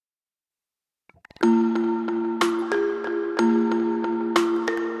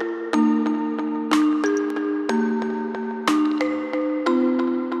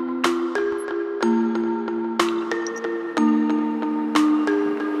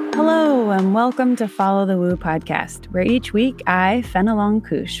Hello, and welcome to Follow the Woo podcast, where each week I, Fenelon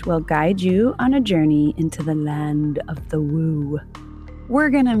Kush, will guide you on a journey into the land of the woo.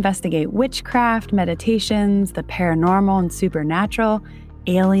 We're going to investigate witchcraft, meditations, the paranormal and supernatural,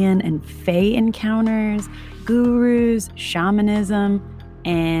 alien and fae encounters, gurus, shamanism,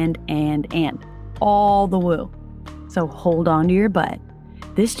 and all the woo. So hold on to your butt.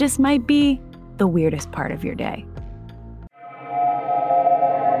 This just might be the weirdest part of your day.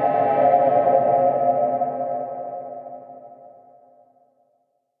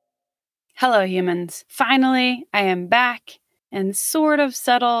 Hello, humans. Finally, I am back and sort of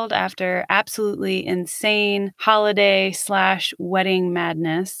settled after absolutely insane holiday/wedding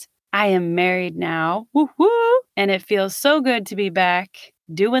madness. I am married now. Woo-hoo! And it feels so good to be back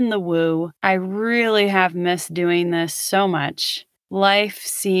doing the woo. I really have missed doing this so much. Life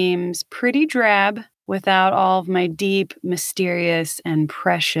seems pretty drab without all of my deep, mysterious, and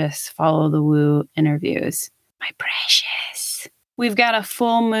precious Follow the Woo interviews. My precious. We've got a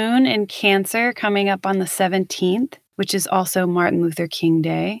full moon in Cancer coming up on the 17th, which is also Martin Luther King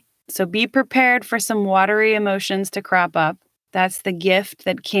Day. So be prepared for some watery emotions to crop up. That's the gift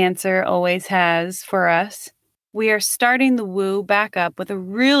that Cancer always has for us. We are starting the woo back up with a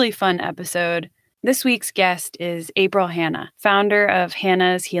really fun episode. This week's guest is April Hanna, founder of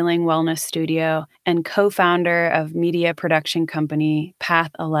Hanna's Healing Wellness Studio and co-founder of media production company Path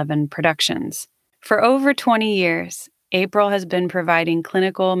 11 Productions. For over 20 years, April has been providing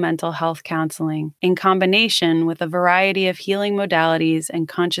clinical mental health counseling in combination with a variety of healing modalities and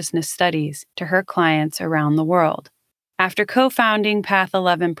consciousness studies to her clients around the world. After co-founding Path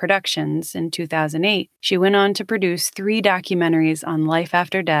 11 Productions in 2008, she went on to produce 3 documentaries on life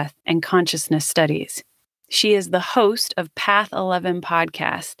after death and consciousness studies. She is the host of Path 11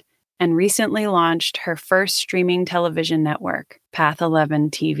 Podcast and recently launched her first streaming television network, Path 11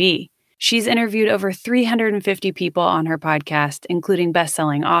 TV. She's interviewed over 350 people on her podcast, including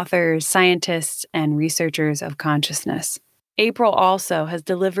best-selling authors, scientists, and researchers of consciousness. April also has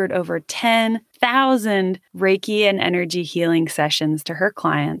delivered over 10,000 Reiki and energy healing sessions to her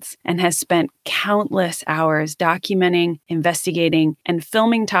clients and has spent countless hours documenting, investigating, and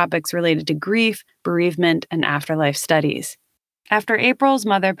filming topics related to grief, bereavement, and afterlife studies. After April's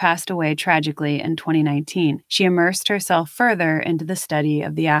mother passed away tragically in 2019, she immersed herself further into the study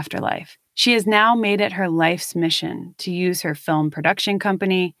of the afterlife. She has now made it her life's mission to use her film production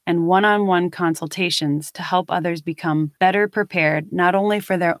company and one-on-one consultations to help others become better prepared not only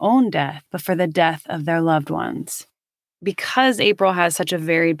for their own death, but for the death of their loved ones. Because April has such a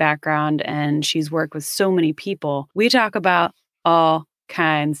varied background and she's worked with so many people, we talk about all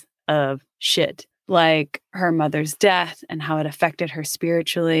kinds of shit. Like her mother's death and how it affected her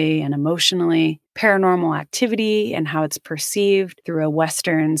spiritually and emotionally, paranormal activity and how it's perceived through a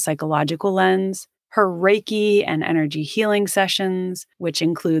Western psychological lens, her Reiki and energy healing sessions, which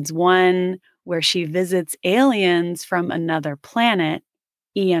includes one where she visits aliens from another planet,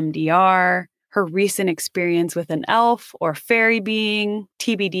 EMDR, her recent experience with an elf or fairy being,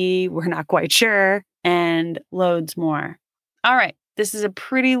 TBD, we're not quite sure, and loads more. All right, this is a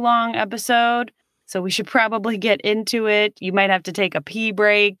pretty long episode, so we should probably get into it. You might have to take a pee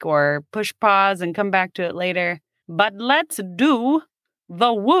break or push pause and come back to it later. But let's do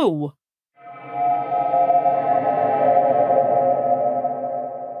the woo.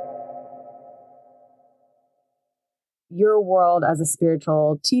 Your world as a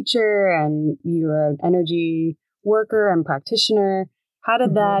spiritual teacher and you're an energy worker and practitioner. How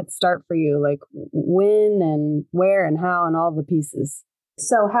did that start for you? Like when and where and how and all the pieces?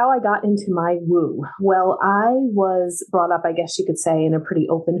 So how I got into my woo? Well, I was brought up, I guess you could say, in a pretty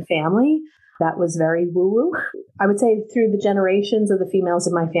open family that was very woo-woo. I would say through the generations of the females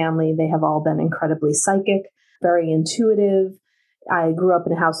in my family, they have all been incredibly psychic, very intuitive. I grew up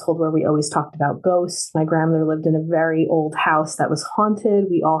in a household where we always talked about ghosts. My grandmother lived in a very old house that was haunted.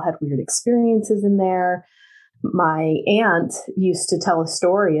 We all had weird experiences in there. My aunt used to tell a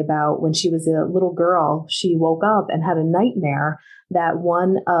story about when she was a little girl, she woke up and had a nightmare that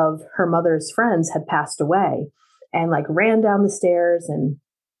one of her mother's friends had passed away and like ran down the stairs and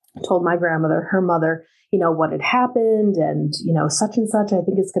told my grandmother, her mother, what had happened and, such and such, I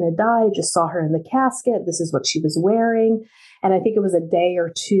think is going to die. Just saw her in the casket. This is what she was wearing. And I think it was a day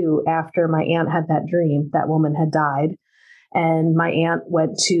or two after my aunt had that dream, that woman had died. And my aunt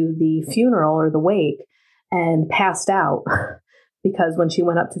went to the funeral or the wake and passed out because when she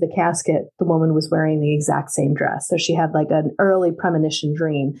went up to the casket, the woman was wearing the exact same dress. So she had like an early premonition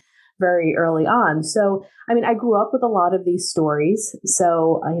dream very early on. So, I grew up with a lot of these stories.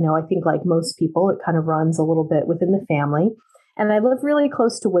 So, I think like most people, it kind of runs a little bit within the family. And I live really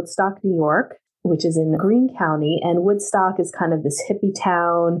close to Woodstock, New York, which is in Greene County. And Woodstock is kind of this hippie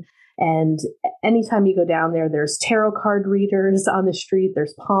town. And anytime you go down there, there's tarot card readers on the street,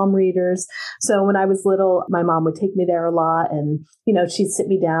 there's palm readers. So when I was little, my mom would take me there a lot. And, she'd sit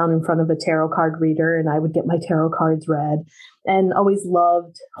me down in front of a tarot card reader and I would get my tarot cards read, and always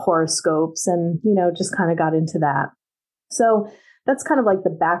loved horoscopes and, just kind of got into that. So that's kind of like the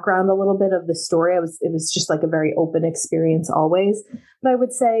background a little bit of the story. It was just like a very open experience always. But I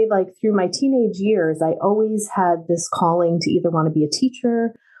would say like through my teenage years, I always had this calling to either want to be a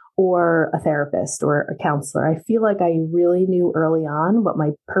teacher or a therapist or a counselor. I feel like I really knew early on what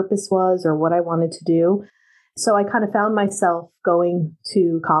my purpose was or what I wanted to do. So I kind of found myself going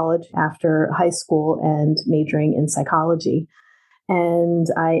to college after high school and majoring in psychology. And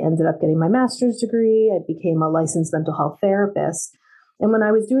I ended up getting my master's degree. I became a licensed mental health therapist. And when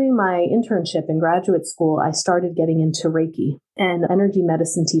I was doing my internship in graduate school, I started getting into Reiki and energy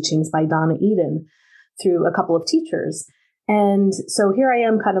medicine teachings by Donna Eden through a couple of teachers. And so here I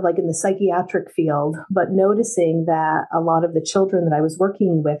am kind of like in the psychiatric field, but noticing that a lot of the children that I was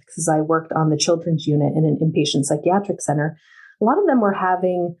working with, because I worked on the children's unit in an inpatient psychiatric center, a lot of them were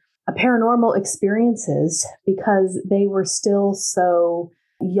having paranormal experiences because they were still so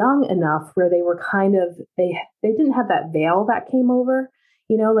young enough where they were kind of, they didn't have that veil that came over,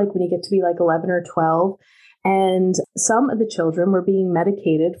 like when you get to be like 11 or 12. And some of the children were being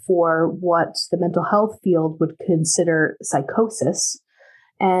medicated for what the mental health field would consider psychosis.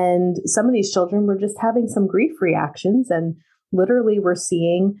 And some of these children were just having some grief reactions and literally were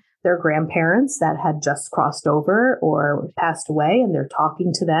seeing their grandparents that had just crossed over or passed away, and they're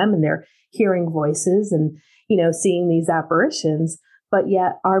talking to them and they're hearing voices and, seeing these apparitions. But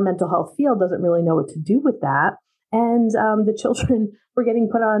yet our mental health field doesn't really know what to do with that. And the children were getting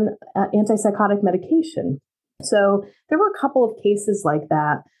put on antipsychotic medication. So there were a couple of cases like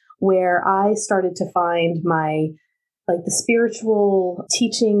that where I started to find the spiritual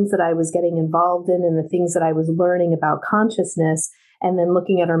teachings that I was getting involved in and the things that I was learning about consciousness. And then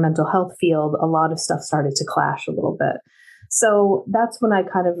looking at our mental health field, a lot of stuff started to clash a little bit. So that's when I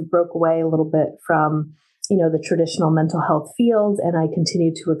kind of broke away a little bit from, the traditional mental health field. And I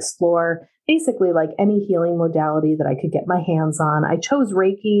continued to explore basically like any healing modality that I could get my hands on. I chose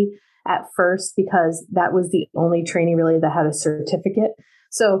Reiki at first because that was the only training really that had a certificate.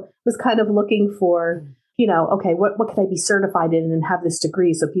 So I was kind of looking for, okay, what could I be certified in and have this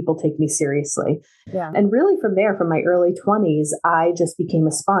degree so people take me seriously? Yeah. And really from there, from my early 20s, I just became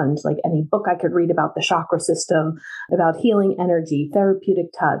a sponge. Like any book I could read about the chakra system, about healing energy, therapeutic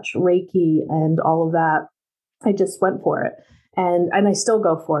touch, Reiki, and all of that, I just went for it. And I still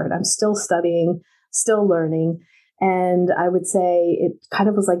go for it. I'm still studying, still learning. And I would say it kind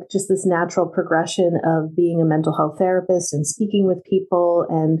of was like just this natural progression of being a mental health therapist and speaking with people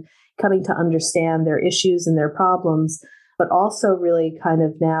and coming to understand their issues and their problems, but also really kind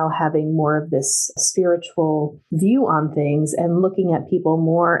of now having more of this spiritual view on things and looking at people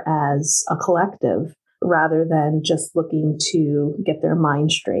more as a collective rather than just looking to get their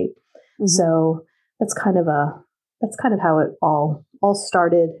mind straight. Mm-hmm. So that's kind of how it all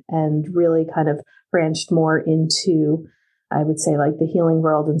started and really kind of branched more into, I would say, like the healing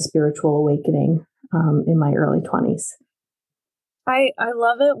world and spiritual awakening in my early 20s. I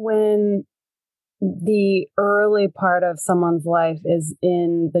love it when the early part of someone's life is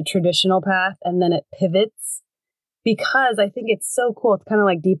in the traditional path and then it pivots, because I think it's so cool. It's kind of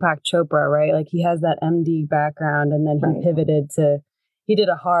like Deepak Chopra, right? Like he has that MD background and then he he did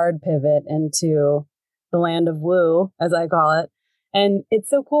a hard pivot into the land of woo, as I call it. And it's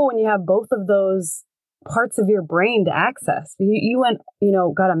so cool when you have both of those parts of your brain to access. You went,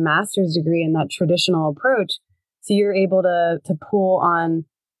 got a master's degree in that traditional approach. So you're able to pull on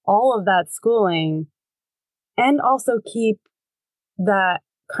all of that schooling and also keep that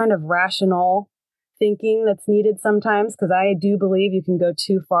kind of rational thinking that's needed sometimes, because I do believe you can go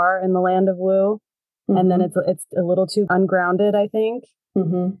too far in the land of woo, mm-hmm. and then it's a little too ungrounded, I think.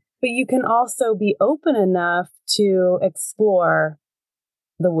 Mm-hmm. But you can also be open enough to explore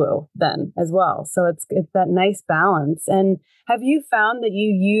the woo then as well. So it's that nice balance. And have you found that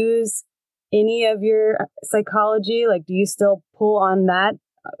you use any of your psychology? Like, do you still pull on that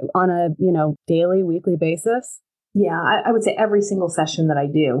on a, daily, weekly basis? Yeah, I would say every single session that I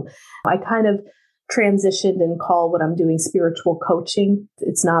do, I kind of transitioned and call what I'm doing spiritual coaching.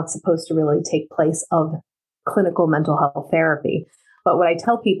 It's not supposed to really take place of clinical mental health therapy. But what I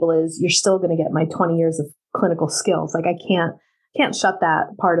tell people is you're still going to get my 20 years of clinical skills. Like I can't shut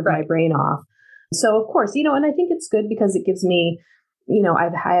that part of my brain off. So of course, and I think it's good because it gives me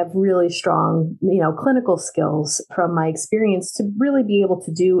I have really strong, clinical skills from my experience to really be able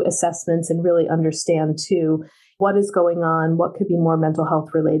to do assessments and really understand too what is going on, what could be more mental health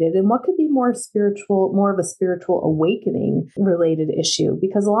related, and what could be more spiritual, more of a spiritual awakening related issue.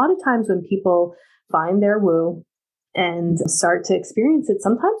 Because a lot of times when people find their woo and start to experience it,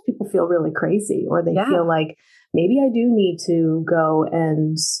 sometimes people feel really crazy, or they feel like maybe I do need to go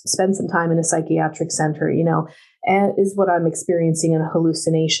and spend some time in a psychiatric center, and is what I'm experiencing a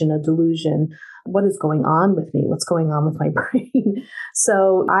hallucination, a delusion? What is going on with me? What's going on with my brain?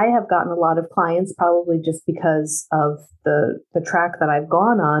 So I have gotten a lot of clients, probably just because of the track that I've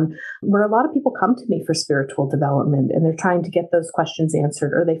gone on, where a lot of people come to me for spiritual development and they're trying to get those questions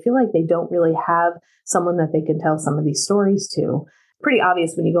answered, or they feel like they don't really have someone that they can tell some of these stories to. Pretty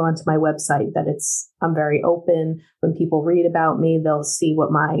obvious when you go onto my website that I'm very open. When people read about me, they'll see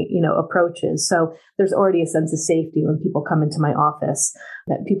what my, approach is. So there's already a sense of safety when people come into my office,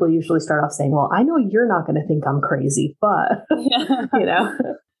 that people usually start off saying, well, I know you're not going to think I'm crazy, but,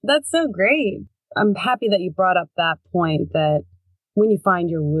 That's so great. I'm happy that you brought up that point, that when you find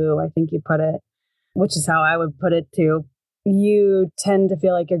your woo, I think you put it, which is how I would put it too, you tend to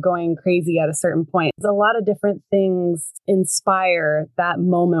feel like you're going crazy at a certain point. A lot of different things inspire that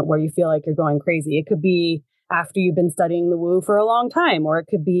moment where you feel like you're going crazy. It could be after you've been studying the woo for a long time, or it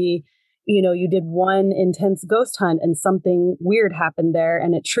could be, you did one intense ghost hunt and something weird happened there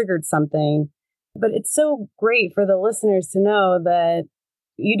and it triggered something. But it's so great for the listeners to know that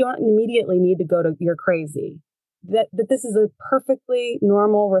you don't immediately need to go to you're crazy, that this is a perfectly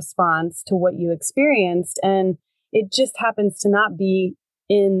normal response to what you experienced. And it just happens to not be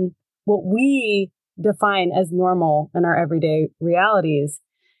in what we define as normal in our everyday realities.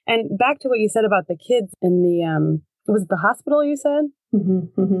 And back to what you said about the kids in was it the hospital you said?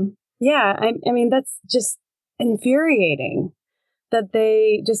 Mm-hmm, mm-hmm. Yeah. I mean, that's just infuriating that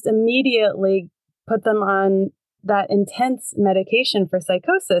they just immediately put them on that intense medication for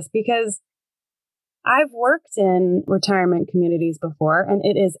psychosis, because I've worked in retirement communities before, and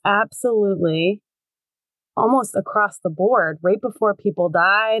it is absolutely almost across the board. Right before people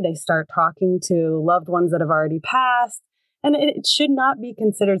die, they start talking to loved ones that have already passed. And it should not be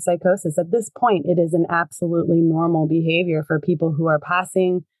considered psychosis. At this point, it is an absolutely normal behavior for people who are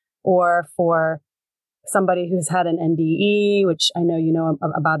passing, or for somebody who's had an NDE, which I know you know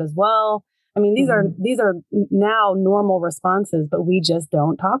about as well. I mean, these are now normal responses, but we just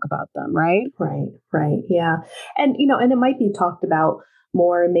don't talk about them, right? Right. Yeah. And, and it might be talked about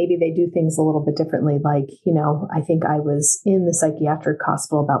more, and maybe they do things a little bit differently. Like, I think I was in the psychiatric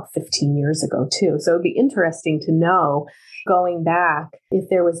hospital about 15 years ago too. So it'd be interesting to know, going back, if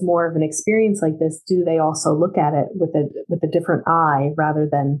there was more of an experience like this, do they also look at it with a different eye, rather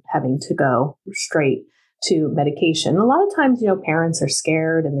than having to go straight to medication? A lot of times, parents are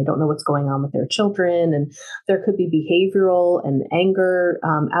scared and they don't know what's going on with their children, and there could be behavioral and anger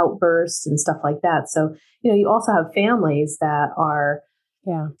outbursts and stuff like that. So, you also have families that are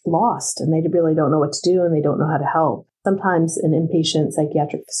lost, and they really don't know what to do, and they don't know how to help. Sometimes an inpatient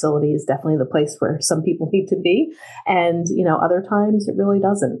psychiatric facility is definitely the place where some people need to be. And, other times it really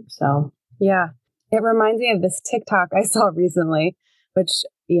doesn't. So, yeah, it reminds me of this TikTok I saw recently, which,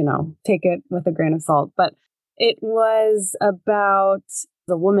 take it with a grain of salt. But it was about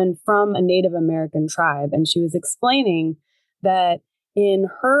a woman from a Native American tribe. And she was explaining that in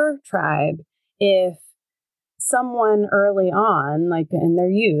her tribe, if someone early on, like in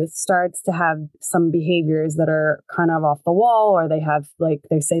their youth, starts to have some behaviors that are kind of off the wall, or they have, like,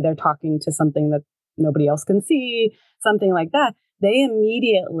 they say they're talking to something that nobody else can see, something like that, they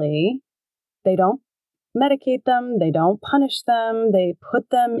don't medicate them, they don't punish them, they put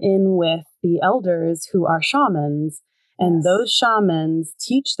them in with the elders who are shamans. And those shamans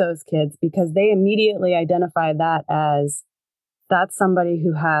teach those kids, because they immediately identify that as, that's somebody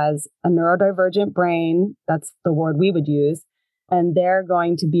who has a neurodivergent brain. That's the word we would use. And they're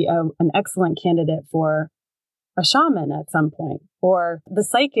going to be an excellent candidate for a shaman at some point, or the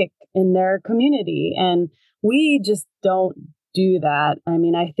psychic in their community. And we just don't do that. I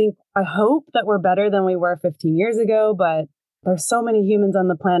mean, I hope that we're better than we were 15 years ago, but there's so many humans on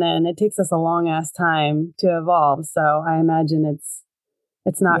the planet, and it takes us a long ass time to evolve. So I imagine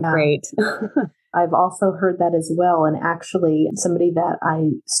it's not great. I've also heard that as well. And actually, somebody that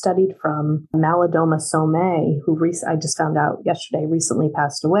I studied from, Malidoma Somé, who I just found out yesterday recently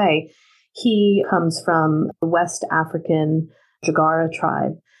passed away. He comes from the West African Jagara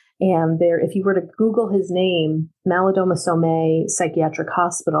tribe. And if you were to Google his name, Malidoma Somé Psychiatric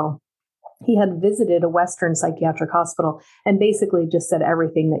Hospital, he had visited a Western psychiatric hospital and basically just said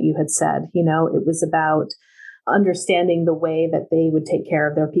everything that you had said. It was about understanding the way that they would take care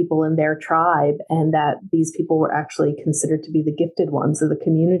of their people in their tribe, and that these people were actually considered to be the gifted ones of the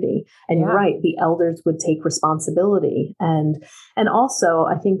community. And you're right, the elders would take responsibility. And also,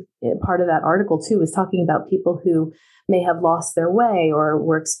 I think part of that article too is talking about people who may have lost their way or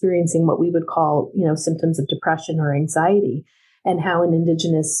were experiencing what we would call, symptoms of depression or anxiety, and how in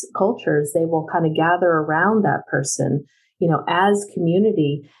indigenous cultures they will kind of gather around that person, as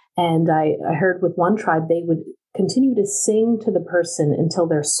community. And I heard with one tribe, they would continue to sing to the person until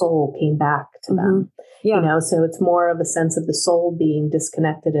their soul came back to them. Yeah. So it's more of a sense of the soul being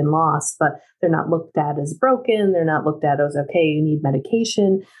disconnected and lost, but they're not looked at as broken. They're not looked at as, okay, you need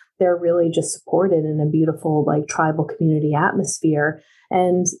medication. They're really just supported in a beautiful, like, tribal community atmosphere.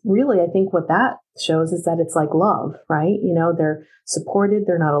 And really, I think what that shows is that it's like love, right? They're supported.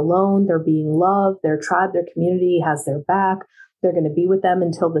 They're not alone. They're being loved. Their tribe, their community has their back. They're going to be with them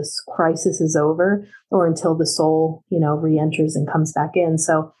until this crisis is over, or until the soul, re-enters and comes back in.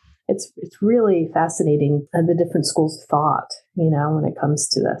 So it's really fascinating, the different schools of thought, when it comes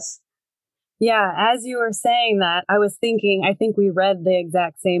to this. Yeah, as you were saying that, I was thinking, I think we read the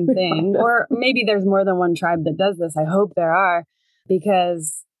exact same thing, or maybe there's more than one tribe that does this. I hope there are,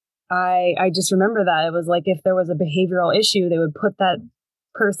 because I just remember that it was like, if there was a behavioral issue, they would put that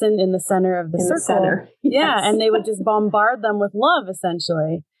person in the center of the circle. Yes. Yeah. And they would just bombard them with love,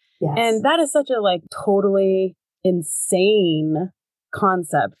 essentially. Yes. And that is such a totally insane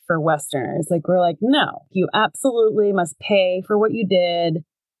concept for Westerners. We're like, no, you absolutely must pay for what you did.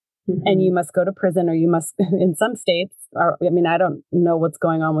 Mm-hmm. And you must go to prison, or you must, in some states, I don't know what's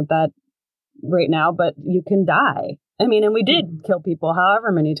going on with that right now, but you can die. And we did kill people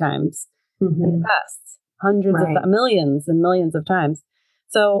however many times in the past, hundreds of millions and millions of times.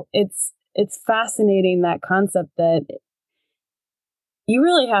 So it's fascinating, that concept, that you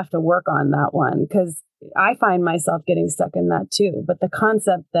really have to work on that one, because I find myself getting stuck in that too. But the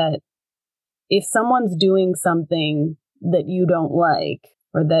concept that if someone's doing something that you don't like,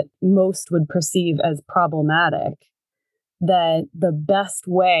 or that most would perceive as problematic, that the best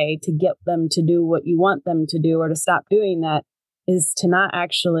way to get them to do what you want them to do, or to stop doing that, is to not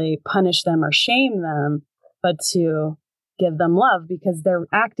actually punish them or shame them, but to give them love, because they're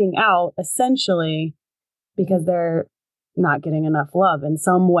acting out essentially because they're not getting enough love in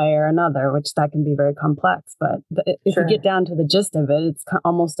some way or another, which that can be very complex. But if you get down to the gist of it, it's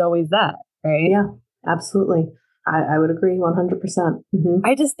almost always that, right? Yeah, absolutely. I would agree 100%. Mm-hmm.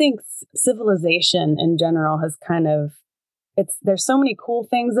 I just think civilization in general has there's so many cool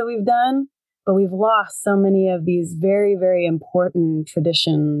things that we've done, but we've lost so many of these very, very important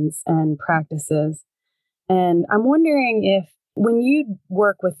traditions and practices. And I'm wondering if, when you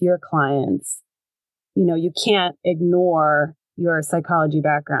work with your clients, you can't ignore your psychology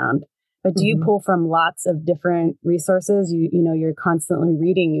background, but do you pull from lots of different resources? You're constantly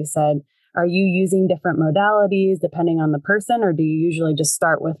reading, you said. Are you using different modalities depending on the person, or do you usually just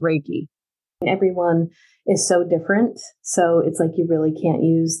start with Reiki? Everyone is so different. So it's like you really can't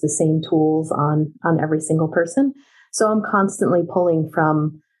use the same tools on every single person. So I'm constantly pulling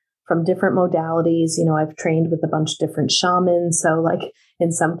from different modalities. I've trained with a bunch of different shamans. So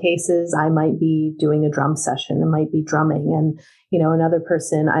in some cases, I might be doing a drum session. It might be drumming. And, another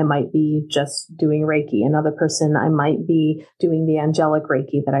person, I might be just doing Reiki. Another person, I might be doing the angelic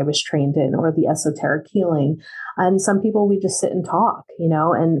Reiki that I was trained in, or the esoteric healing. And some people, we just sit and talk,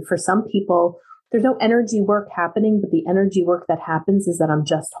 and for some people, there's no energy work happening, but the energy work that happens is that I'm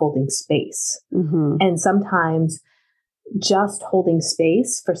just holding space. Mm-hmm. And sometimes just holding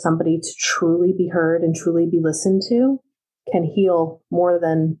space for somebody to truly be heard and truly be listened to can heal more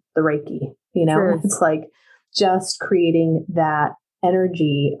than the Reiki. Sure. It's like just creating that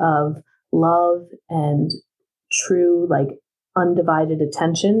energy of love and true, undivided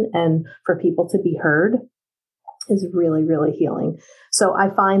attention, and for people to be heard, is really, really healing. So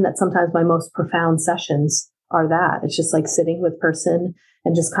I find that sometimes my most profound sessions are that. It's just like sitting with person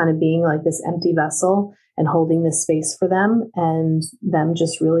and just kind of being like this empty vessel and holding this space for them, and them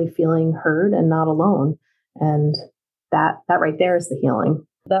just really feeling heard and not alone. And that right there is the healing.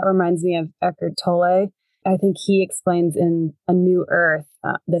 That reminds me of Eckhart Tolle. I think he explains in A New Earth,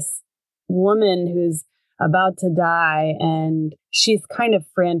 this woman who's about to die, and she's kind of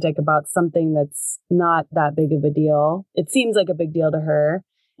frantic about something that's not that big of a deal. It seems like a big deal to her.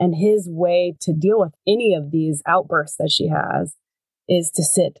 And his way to deal with any of these outbursts that she has is to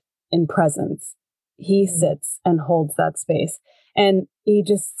sit in presence. He sits and holds that space, and he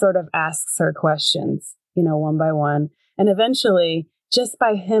just sort of asks her questions, one by one. And eventually, just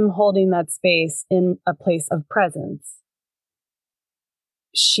by him holding that space in a place of presence,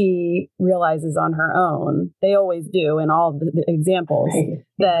 she realizes on her own, they always do in all the examples,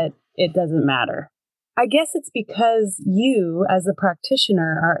 that it doesn't matter. I guess it's because you, as a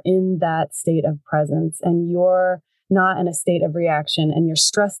practitioner, are in that state of presence and you're not in a state of reaction, and your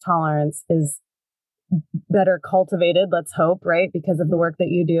stress tolerance is better cultivated, let's hope, right? Because of the work that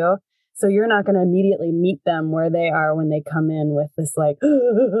you do. So you're not going to immediately meet them where they are when they come in with this like,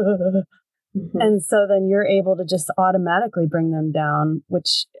 and so then you're able to just automatically bring them down,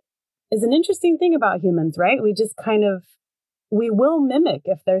 which is an interesting thing about humans, right? We just kind of, we will mimic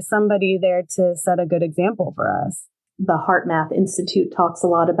if there's somebody there to set a good example for us. The HeartMath Institute talks a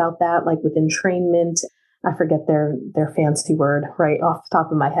lot about that, like with entrainment. I forget their fancy word right off the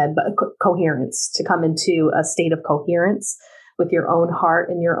top of my head, but coherence, to come into a state of coherence with your own heart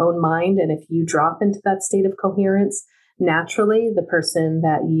and your own mind. And if you drop into that state of coherence, naturally, the person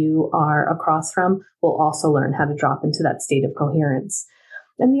that you are across from will also learn how to drop into that state of coherence.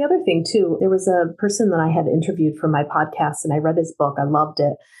 And the other thing, too, there was a person that I had interviewed for my podcast, and I read his book. I loved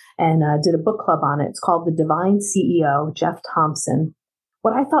it, and did a book club on it. It's called The Divine CEO, Jeff Thompson.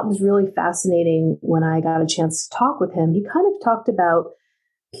 What I thought was really fascinating when I got a chance to talk with him, he kind of talked about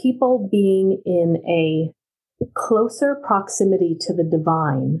people being in a closer proximity to the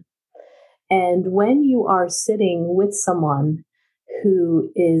divine. And when you are sitting with someone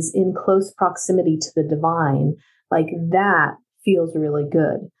who is in close proximity to the divine, like that feels really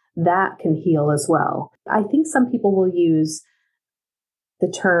good. That can heal as well. I think some people will use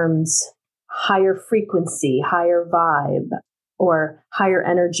the terms higher frequency, higher vibe, or higher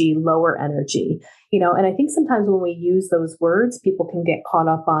energy, lower energy, and I think sometimes when we use those words, people can get caught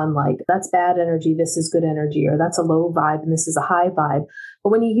up on like, that's bad energy, this is good energy, or that's a low vibe and this is a high vibe. But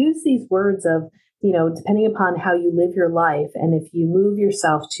when you use these words of, depending upon how you live your life, and if you move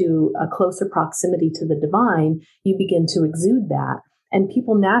yourself to a closer proximity to the divine, you begin to exude that. And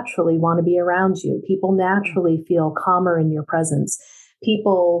people naturally want to be around you. People naturally feel calmer in your presence.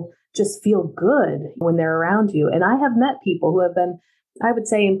 People just feel good when they're around you. And I have met people who have been, I would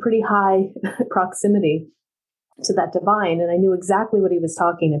say, in pretty high proximity to that divine. And I knew exactly what he was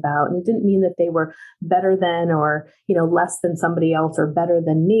talking about. And it didn't mean that they were better than, or, less than somebody else or better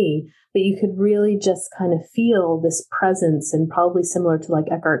than me, but you could really just kind of feel this presence, and probably similar to like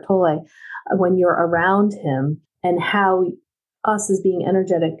Eckhart Tolle, when you're around him, and how us as being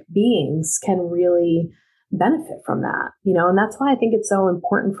energetic beings can really benefit from that, and that's why I think it's so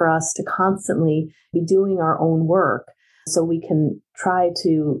important for us to constantly be doing our own work so we can try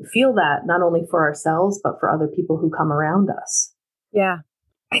to feel that not only for ourselves, but for other people who come around us. Yeah.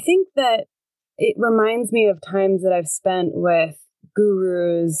 I think that it reminds me of times that I've spent with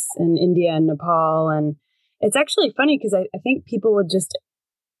gurus in India and Nepal. And it's actually funny because I think people would just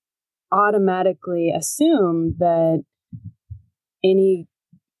automatically assume that any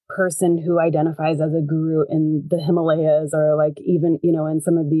person who identifies as a guru in the Himalayas, or like even, in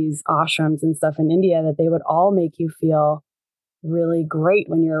some of these ashrams and stuff in India, that they would all make you feel really great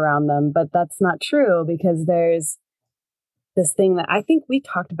when you're around them. But that's not true, because there's this thing that I think we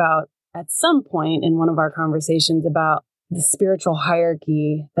talked about at some point in one of our conversations about the spiritual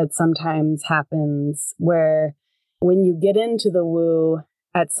hierarchy that sometimes happens, where when you get into the woo,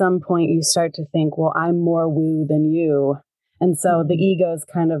 at some point you start to think, well, I'm more woo than you. And so the ego's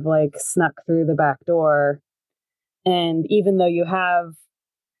kind of like snuck through the back door. And even though you have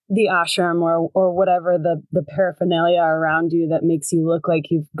the ashram or whatever the paraphernalia around you that makes you look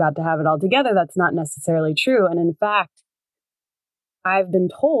like you've got to have it all together, that's not necessarily true. And in fact, I've been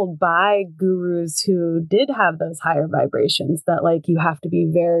told by gurus who did have those higher vibrations that like you have to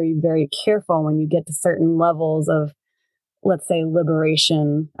be very, very careful when you get to certain levels of, let's say,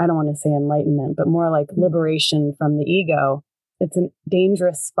 liberation. I don't want to say enlightenment, but more like liberation from the ego. It's a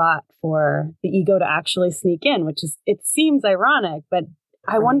dangerous spot for the ego to actually sneak in, which is, it seems ironic, but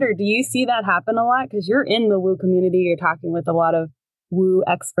I wonder, do you see that happen a lot? Because you're in the woo community, you're talking with a lot of woo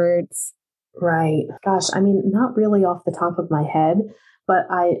experts. Right. Gosh, I mean, not really off the top of my head, but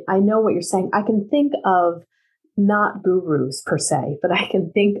I know what you're saying. I can think of not gurus per se, but I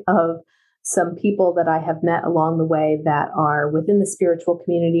can think of some people that I have met along the way that are within the spiritual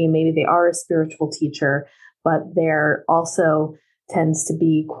community, and maybe they are a spiritual teacher, but there also tends to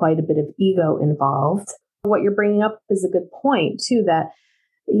be quite a bit of ego involved. What you're bringing up is a good point too, that,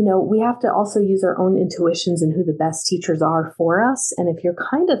 we have to also use our own intuitions and who the best teachers are for us. And if you're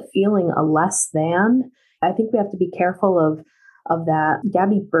kind of feeling a less than, I think we have to be careful of that.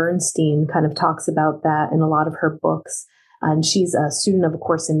 Gabby Bernstein kind of talks about that in a lot of her books. And she's a student of A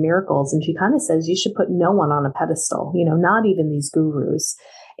Course in Miracles. And she kind of says you should put no one on a pedestal, not even these gurus.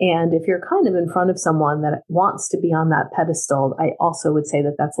 And if you're kind of in front of someone that wants to be on that pedestal, I also would say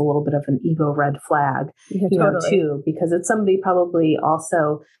that that's a little bit of an ego red flag, too, because it's somebody probably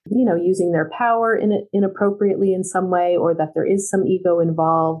also, using their power inappropriately in some way, or that there is some ego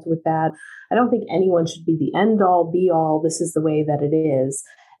involved with that. I don't think anyone should be the end all be all. This is the way that it is.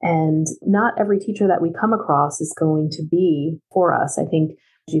 And not every teacher that we come across is going to be for us. I think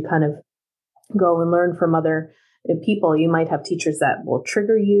you kind of go and learn from other people. You might have teachers that will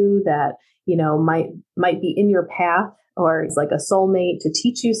trigger you, that, might be in your path, or it's like a soulmate to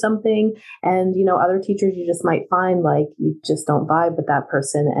teach you something. And, other teachers you just might find like you just don't vibe with that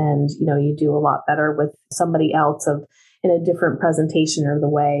person. And, you do a lot better with somebody else in a different presentation or the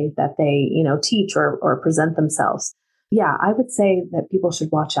way that they, teach or present themselves. Yeah, I would say that people should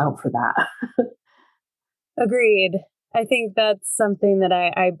watch out for that. Agreed. I think that's something that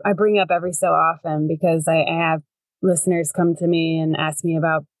I bring up every so often, because I have listeners come to me and ask me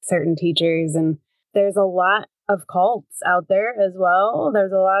about certain teachers, and there's a lot of cults out there as well.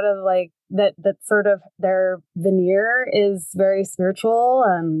 There's a lot of like that sort of their veneer is very spiritual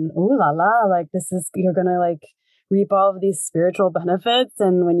and ooh la la, like you're gonna like reap all of these spiritual benefits,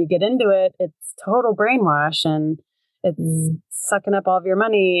 and when you get into it, it's total brainwash and it's sucking up all of your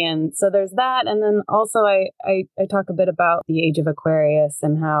money. And so there's that. And then also I talk a bit about the age of Aquarius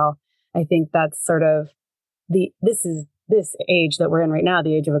and how I think that's sort of this age that we're in right now.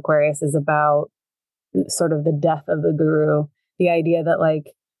 The age of Aquarius is about sort of the death of the guru, the idea that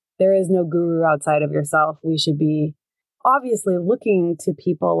like there is no guru outside of yourself. We should be obviously looking to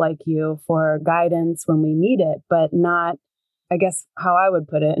people like you for guidance when we need it, but not, I guess how I would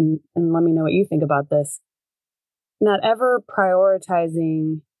put it, and let me know what you think about this, not ever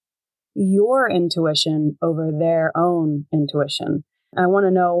prioritizing your intuition over their own intuition. I want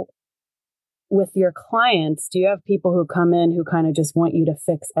to know, with your clients, do you have people who come in who kind of just want you to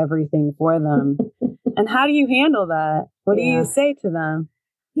fix everything for them? And how do you handle that? What do you say to them?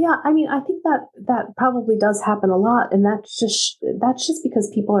 Yeah, I mean, I think that probably does happen a lot. And that's just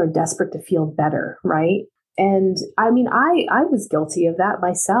because people are desperate to feel better, right? And I mean, I was guilty of that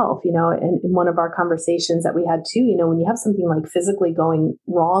myself, in one of our conversations that we had too, when you have something like physically going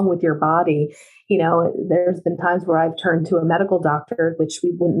wrong with your body, there's been times where I've turned to a medical doctor, which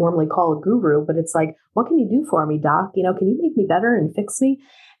we wouldn't normally call a guru, but it's like, what can you do for me, doc? Can you make me better and fix me?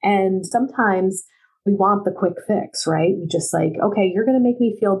 And sometimes we want the quick fix, right? We just like, okay, you're going to make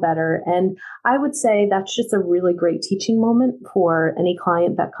me feel better. And I would say that's just a really great teaching moment for any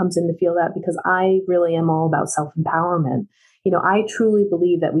client that comes in to feel that, because I really am all about self-empowerment. I truly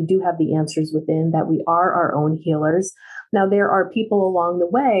believe that we do have the answers within, that we are our own healers. Now, there are people along the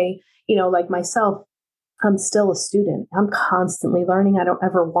way, like myself, I'm still a student. I'm constantly learning. I don't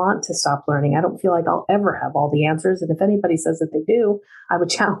ever want to stop learning. I don't feel like I'll ever have all the answers. And if anybody says that they do, I would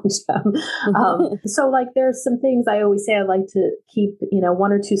challenge them. So like there's some things I always say I like to keep,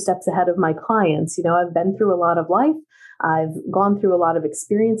 one or two steps ahead of my clients. I've been through a lot of life. I've gone through a lot of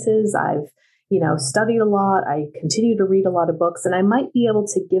experiences. I've, studied a lot. I continue to read a lot of books, and I might be able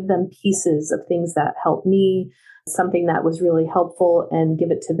to give them pieces of things that helped me, something that was really helpful, and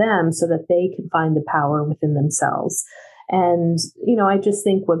give it to them so that they can find the power within themselves. And, I just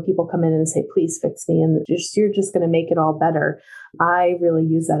think when people come in and say, please fix me, and you're just going to make it all better, I really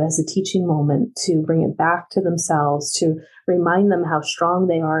use that as a teaching moment to bring it back to themselves, to remind them how strong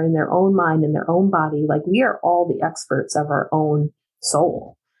they are in their own mind, in their own body. Like we are all the experts of our own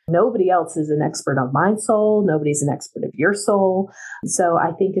soul. Nobody else is an expert of my soul. Nobody's an expert of your soul. So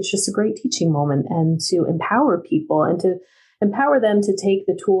I think it's just a great teaching moment, and to empower people and to empower them to take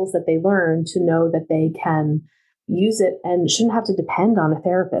the tools that they learn to know that they can use it and shouldn't have to depend on a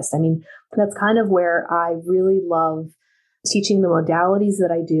therapist. I mean, that's kind of where I really love teaching the modalities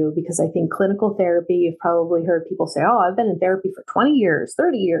that I do, because I think clinical therapy, you've probably heard people say, oh, I've been in therapy for 20 years,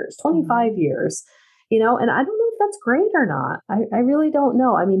 30 years, 25 years. And I don't know if that's great or not. I really don't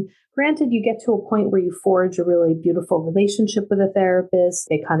know. I mean, granted, you get to a point where you forge a really beautiful relationship with a therapist.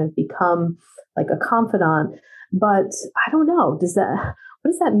 They kind of become like a confidant. But I don't know. What does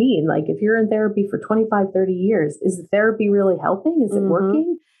that mean? Like if you're in therapy for 25, 30 years, is the therapy really helping? Is it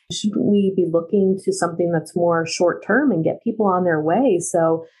working? Shouldn't we be looking to something that's more short term and get people on their way?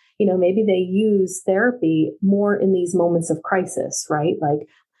 So, maybe they use therapy more in these moments of crisis, right? Like,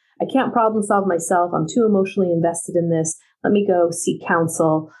 I can't problem solve myself. I'm too emotionally invested in this. Let me go seek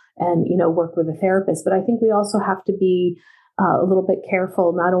counsel and, work with a therapist. But I think we also have to be a little bit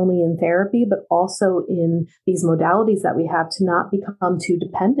careful, not only in therapy, but also in these modalities that we have, to not become too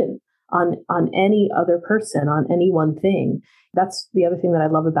dependent on any other person, on any one thing. That's the other thing that I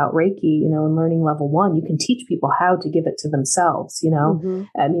love about Reiki, in learning level 1, you can teach people how to give it to themselves, Mm-hmm.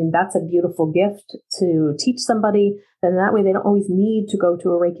 I mean, that's a beautiful gift to teach somebody. And that way they don't always need to go to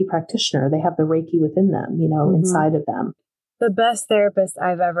a Reiki practitioner. They have the Reiki within them, Mm-hmm. inside of them. The best therapist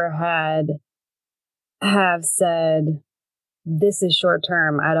I've ever had have said, this is short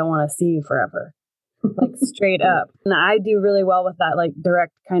term. I don't want to see you forever. Like straight up. And I do really well with that, like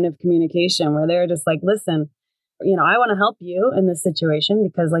direct kind of communication where they're just like, listen, I want to help you in this situation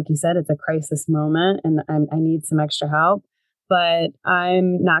because like you said, it's a crisis moment and I need some extra help, but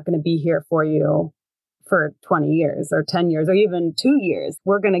I'm not going to be here for you for 20 years or 10 years or even 2 years.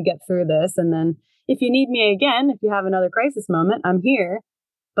 We're going to get through this. And then if you need me again, if you have another crisis moment, I'm here.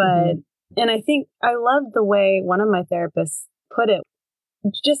 But, and I think I love the way one of my therapists put it,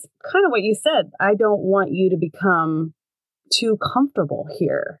 just kind of what you said. I don't want you to become too comfortable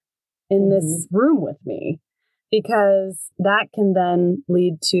here in this room with me, because that can then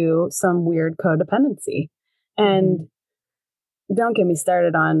lead to some weird codependency. And don't get me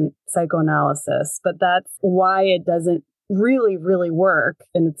started on psychoanalysis, but that's why it doesn't really, really work.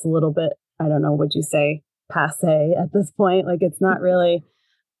 And it's a little bit, I don't know, would you say passe at this point? Like it's not really,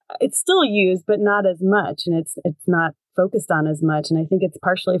 it's still used, but not as much. And it's not focused on as much. And I think it's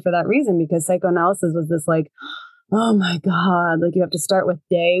partially for that reason, because psychoanalysis was this like, oh my God, like you have to start with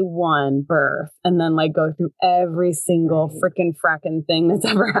day 1 birth and then like go through every single freaking fracking thing that's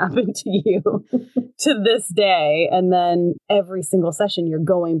ever happened to you to this day. And then every single session, you're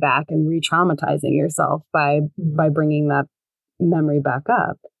going back and re-traumatizing yourself by bringing that memory back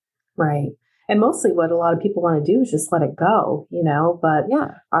up. Right. And mostly what a lot of people want to do is just let it go, but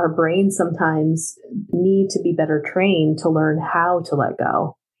our brains sometimes need to be better trained to learn how to let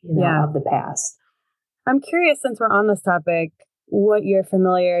go, of the past. I'm curious, since we're on this topic, what your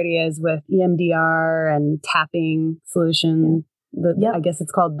familiarity is with EMDR and tapping solution. I guess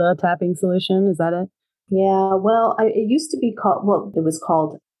it's called the tapping solution. Is that it? Yeah. Well, it used to be called, it was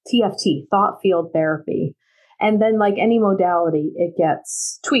called TFT, thought field therapy. And then like any modality, it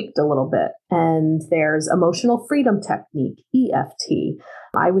gets tweaked a little bit. And there's emotional freedom technique, EFT.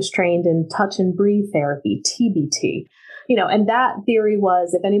 I was trained in touch and breathe therapy, TBT. And that theory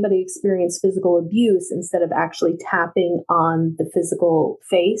was if anybody experienced physical abuse, instead of actually tapping on the physical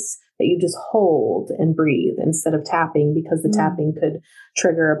face, that you just hold and breathe instead of tapping, because the tapping could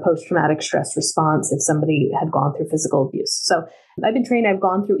trigger a post-traumatic stress response if somebody had gone through physical abuse. So I've been trained. I've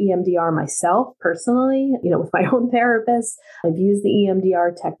gone through EMDR myself personally, with my own therapist. I've used the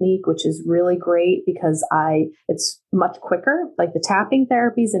EMDR technique, which is really great because it's much quicker. Like the tapping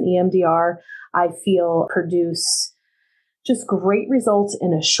therapies and EMDR, I feel produce just great results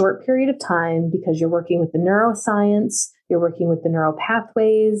in a short period of time because you're working with the neuroscience, you're working with the neural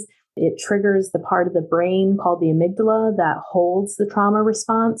pathways. It triggers the part of the brain called the amygdala that holds the trauma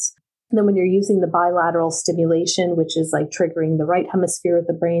response. And then when you're using the bilateral stimulation, which is like triggering the right hemisphere of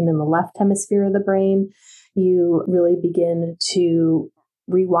the brain and the left hemisphere of the brain, you really begin to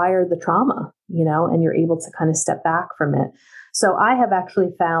rewire the trauma, and you're able to kind of step back from it. So I have actually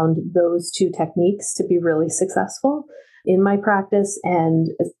found those 2 techniques to be really successful in my practice, and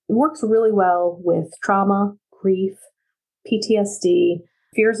it works really well with trauma, grief, PTSD,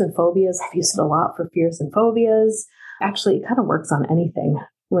 fears and phobias. I've used it a lot for fears and phobias. Actually, it kind of works on anything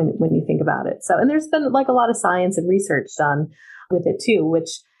when you think about it. So, and there's been like a lot of science and research done with it too, which,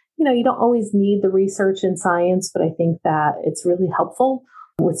 you don't always need the research in science, but I think that it's really helpful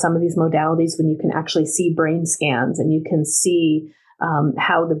with some of these modalities when you can actually see brain scans and you can see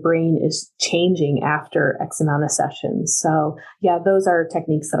how the brain is changing after X amount of sessions. So yeah, those are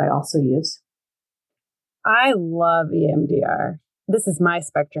techniques that I also use. I love EMDR. This is my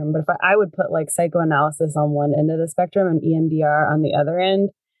spectrum, but if I would put like psychoanalysis on one end of the spectrum and EMDR on the other end,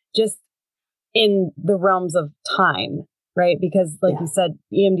 just in the realms of time, right? Because like you said,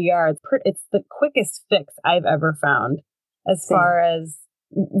 EMDR, it's the quickest fix I've ever found as far as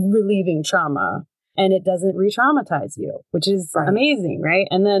relieving trauma. And it doesn't re-traumatize you, which is amazing, right?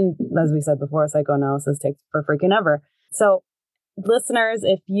 And then, as we said before, psychoanalysis takes for freaking ever. So listeners,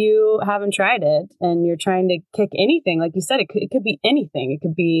 if you haven't tried it and you're trying to kick anything, like you said, it could be anything. It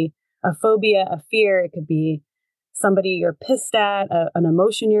could be a phobia, a fear. It could be somebody you're pissed at, an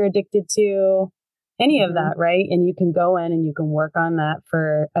emotion you're addicted to, any of that, right? And you can go in and you can work on that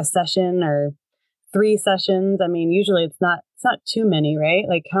for a session or 3 sessions. I mean, usually it's not too many, right?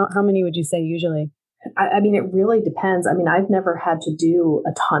 Like how many would you say usually? I mean, it really depends. I mean, I've never had to do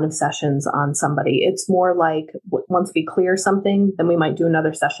a ton of sessions on somebody. It's more like once we clear something, then we might do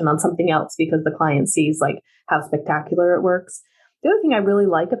another session on something else because the client sees like how spectacular it works. The other thing I really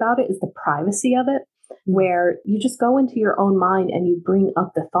like about it is the privacy of it, where you just go into your own mind and you bring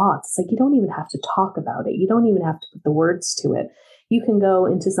up the thoughts. It's like you don't even have to talk about it. You don't even have to put the words to it. You can go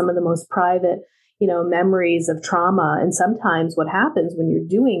into some of the most private, memories of trauma. And sometimes what happens when you're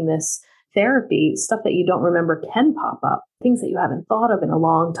doing this therapy, stuff that you don't remember can pop up, things that you haven't thought of in a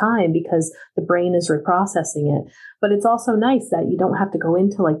long time because the brain is reprocessing it. But it's also nice that you don't have to go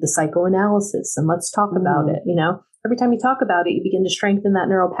into like the psychoanalysis and let's talk about it. Every time you talk about it, you begin to strengthen that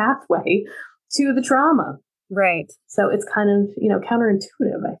neural pathway to the trauma. Right. So it's kind of,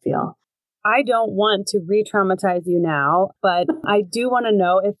 counterintuitive, I feel. I don't want to re-traumatize you now, but I do want to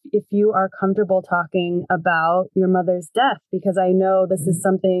know if you are comfortable talking about your mother's death, because I know this is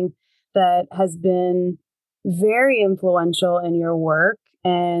something that has been very influential in your work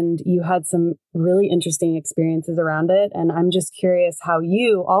and you had some really interesting experiences around it. And I'm just curious how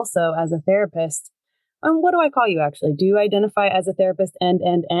you also, as a therapist, what do I call you actually? Do you identify as a therapist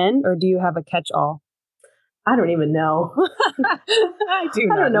or do you have a catch-all? I don't even know. I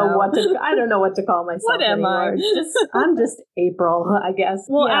don't know what to call myself. What am anymore. I'm just April, I guess.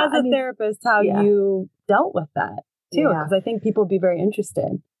 Well, as a therapist, how you dealt with that too, because I think people would be very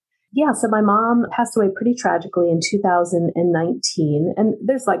interested. Yeah. So my mom passed away pretty tragically in 2019. And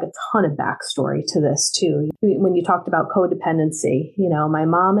there's like a ton of backstory to this too. When you talked about codependency, my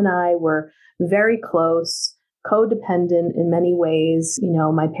mom and I were very close, codependent in many ways.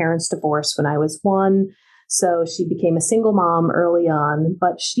 My parents divorced when I was 1. So she became a single mom early on,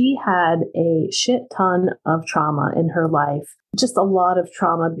 but she had a shit ton of trauma in her life, just a lot of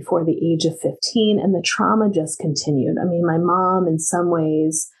trauma before the age of 15. And the trauma just continued. I mean, my mom, in some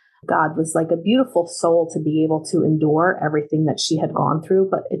ways, God was like a beautiful soul to be able to endure everything that she had gone through,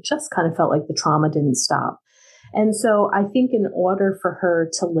 but it just kind of felt like the trauma didn't stop. And so I think in order for her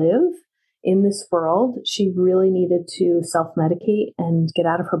to live in this world, she really needed to self-medicate and get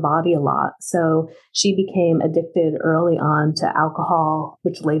out of her body a lot. So she became addicted early on to alcohol,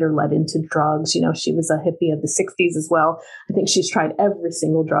 which later led into drugs. She was a hippie of the 60s as well. I think she's tried every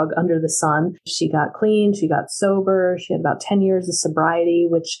single drug under the sun. She got clean, she got sober. She had about 10 years of sobriety,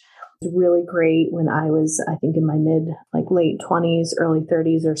 which was really great when I was, I think, in my late 20s, early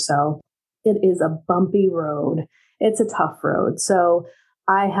 30s or so. It is a bumpy road. It's a tough road. So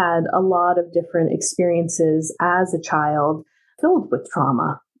I had a lot of different experiences as a child filled with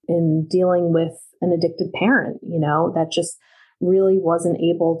trauma in dealing with an addicted parent, that just really wasn't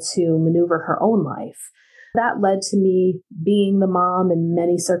able to maneuver her own life. That led to me being the mom in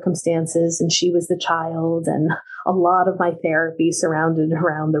many circumstances, and she was the child. And a lot of my therapy surrounded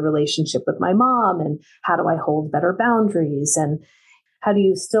around the relationship with my mom and how do I hold better boundaries and how do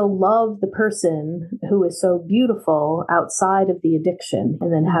you still love the person who is so beautiful outside of the addiction?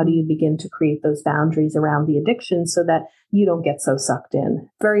 And then how do you begin to create those boundaries around the addiction so that you don't get so sucked in?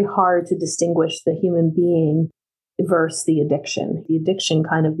 Very hard to distinguish the human being versus the addiction. The addiction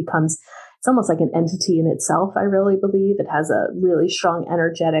kind of becomes, it's almost like an entity in itself, I really believe. It has a really strong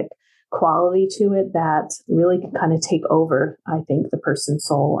energetic quality to it that really can kind of take over, I think, the person's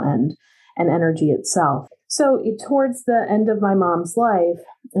soul and energy itself. So towards the end of my mom's life,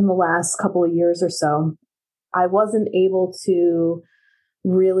 in the last couple of years or so, I wasn't able to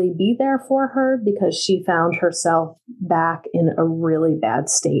really be there for her because she found herself back in a really bad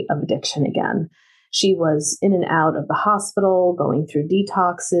state of addiction again. She was in and out of the hospital, going through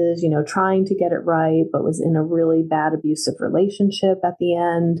detoxes, trying to get it right, but was in a really bad abusive relationship at the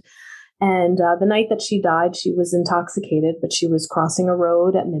end. And the night that she died, she was intoxicated, but she was crossing a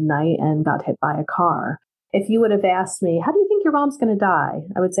road at midnight and got hit by a car. If you would have asked me, how do you think your mom's going to die?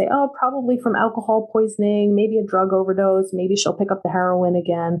 I would say, probably from alcohol poisoning, maybe a drug overdose, maybe she'll pick up the heroin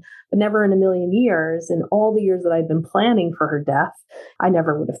again, but never in a million years. In all the years that I've been planning for her death, I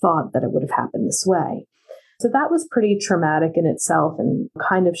never would have thought that it would have happened this way. So that was pretty traumatic in itself and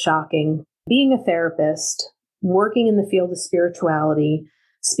kind of shocking. Being a therapist, working in the field of spirituality,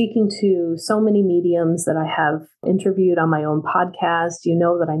 speaking to so many mediums that I have interviewed on my own podcast. You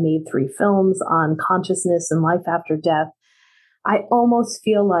know that I made 3 films on consciousness and life after death. I almost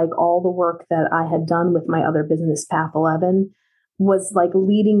feel like all the work that I had done with my other business, Path 11, was like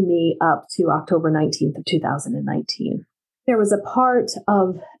leading me up to October 19th of 2019. There was a part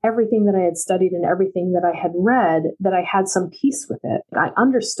of everything that I had studied and everything that I had read that I had some peace with it. I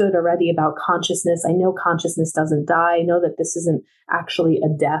understood already about consciousness. I know consciousness doesn't die. I know that this isn't actually a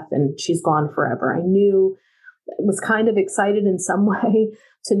death and she's gone forever. I knew, was kind of excited in some way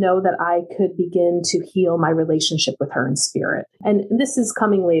to know that I could begin to heal my relationship with her in spirit. And this is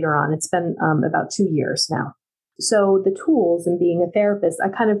coming later on. It's been about 2 years now. So the tools and being a therapist, I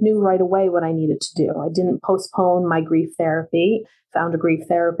kind of knew right away what I needed to do. I didn't postpone my grief therapy, found a grief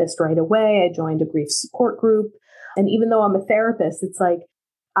therapist right away. I joined a grief support group. And even though I'm a therapist, it's like,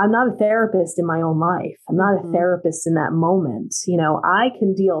 I'm not a therapist in my own life. I'm not a therapist in that moment. I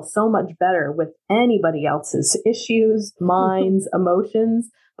can deal so much better with anybody else's issues, minds, emotions,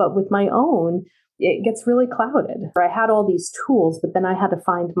 but with my own, it gets really clouded. I had all these tools, but then I had to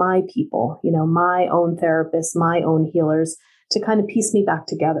find my people, my own therapists, my own healers to kind of piece me back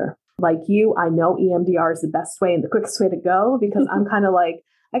together. Like you, I know EMDR is the best way and the quickest way to go because I'm kind of like,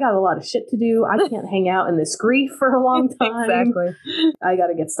 I got a lot of shit to do. I can't hang out in this grief for a long time. Exactly. I got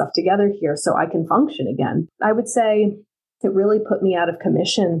to get stuff together here so I can function again. I would say it really put me out of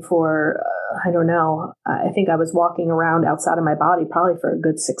commission for, I don't know, I think I was walking around outside of my body probably for a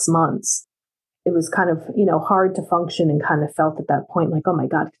good 6 months. It was kind of, hard to function and kind of felt at that point like, oh my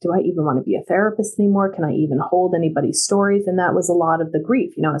God, do I even want to be a therapist anymore? Can I even hold anybody's stories? And that was a lot of the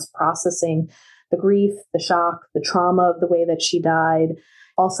grief, I was processing the grief, the shock, the trauma of the way that she died.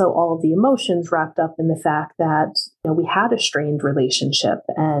 Also, all of the emotions wrapped up in the fact that, we had a strained relationship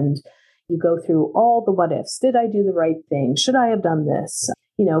and you go through all the what ifs. Did I do the right thing? Should I have done this?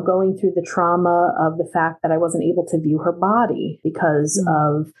 Going through the trauma of the fact that I wasn't able to view her body because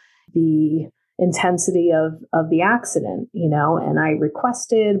of the intensity of the accident, and I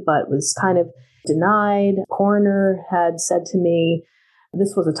requested, but was kind of denied. Coroner had said to me,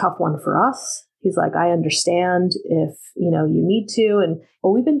 this was a tough one for us. He's like, I understand if, you need to. And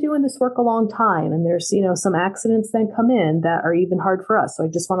well, we've been doing this work a long time. And there's, some accidents that come in that are even hard for us. So I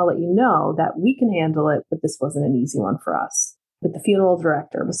just want to let you know that we can handle it, but this wasn't an easy one for us. But the funeral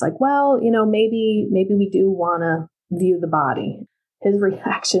director was like, well, maybe we do want to view the body. His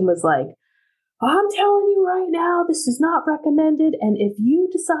reaction was like, I'm telling you right now, this is not recommended. And if you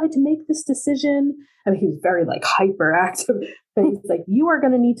decide to make this decision, he was very hyperactive, but he's like, you are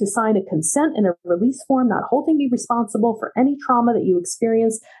going to need to sign a consent and a release form, not holding me responsible for any trauma that you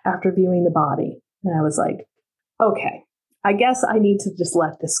experience after viewing the body. And I was like, okay, I guess I need to just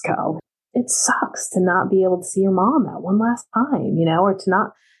let this go. It sucks to not be able to see your mom that one last time, or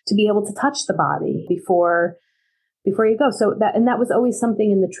to be able to touch the body before you go. So that was always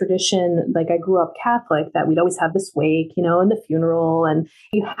something in the tradition. Like I grew up Catholic, that we'd always have this wake, and the funeral, and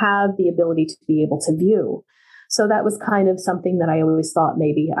you have the ability to be able to view. So that was kind of something that I always thought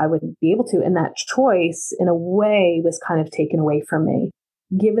maybe I would be able to. And that choice in a way was kind of taken away from me.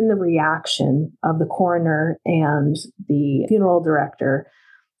 Given the reaction of the coroner and the funeral director,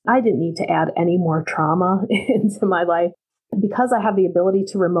 I didn't need to add any more trauma into my life. Because I have the ability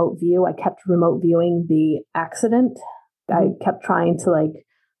to remote view, I kept remote viewing the accident. I kept trying to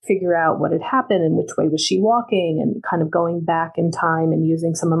figure out what had happened and which way was she walking, and kind of going back in time and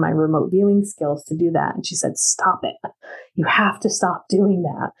using some of my remote viewing skills to do that. And she said, stop it. You have to stop doing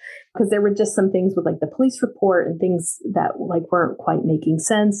that. Because there were just some things with the police report and things that weren't quite making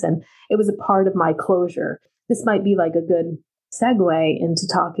sense. And it was a part of my closure. This might be a good segue into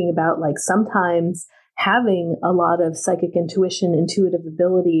talking about sometimes having a lot of psychic intuition, intuitive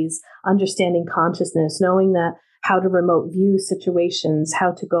abilities, understanding consciousness, knowing that how to remote view situations,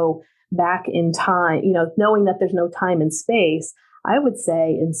 how to go back in time, knowing that there's no time and space. I would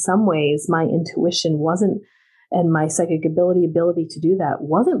say in some ways my intuition wasn't, and my psychic ability to do that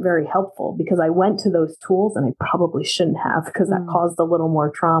wasn't very helpful, because I went to those tools and I probably shouldn't have, because that caused a little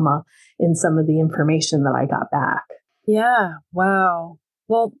more trauma in some of the information that I got back. Yeah. Wow.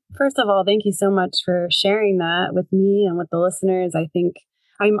 Well, first of all, thank you so much for sharing that with me and with the listeners. I think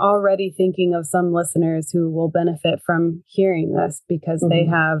I'm already thinking of some listeners who will benefit from hearing this, because they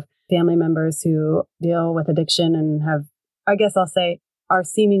have family members who deal with addiction and have, I guess I'll say, are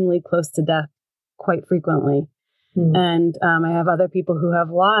seemingly close to death quite frequently. And I have other people who have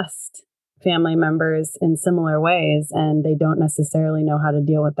lost family members in similar ways, and they don't necessarily know how to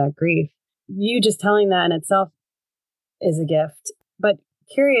deal with that grief. You just telling that in itself is a gift. But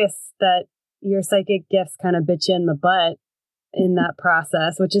curious that your psychic gifts kind of bit you in the butt in that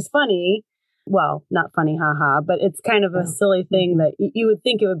process, which is funny. Well, not funny, haha, but it's kind of a silly thing that you would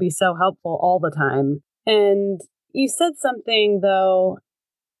think it would be so helpful all the time. And you said something, though,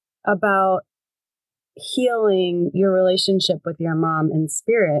 about healing your relationship with your mom in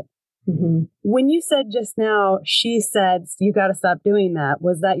spirit. When you said just now, she said, you got to stop doing that.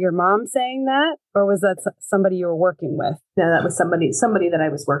 Was that your mom saying that, or was that somebody you were working with? No, that was somebody that I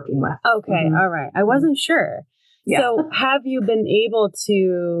was working with. Okay. All right. I wasn't sure. Yeah. So have you been able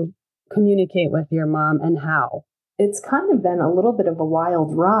to communicate with your mom, and how? It's kind of been a little bit of a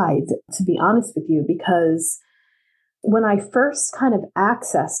wild ride, to be honest with you, because when I first kind of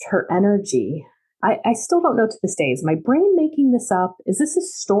accessed her energy, I still don't know to this day. Is my brain making this up? Is this a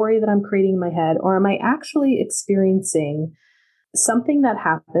story that I'm creating in my head? Or am I actually experiencing something that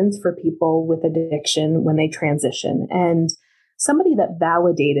happens for people with addiction when they transition? And somebody that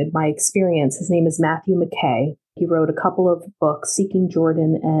validated my experience, his name is Matthew McKay. He wrote a couple of books, Seeking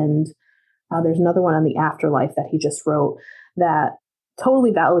Jordan, and there's another one on the afterlife that he just wrote that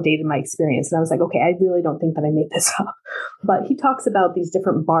totally validated my experience. And I was like, okay, I really don't think that I made this up. But he talks about these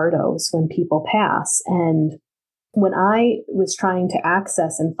different bardos when people pass. And when I was trying to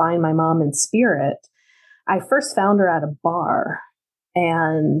access and find my mom in spirit, I first found her at a bar.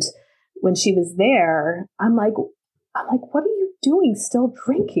 And when she was there, I'm like, what are you doing still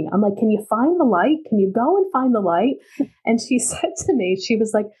drinking? I'm like, can you find the light? Can you go and find the light? And she said to me, she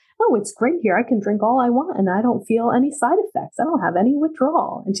was like, oh, it's great here. I can drink all I want and I don't feel any side effects. I don't have any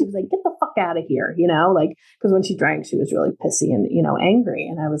withdrawal. And she was like, get the fuck out of here, because when she drank, she was really pissy and, angry.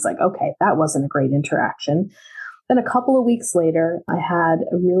 And I was like, okay, that wasn't a great interaction. Then a couple of weeks later, I had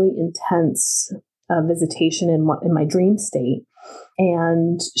a really intense visitation in my dream state.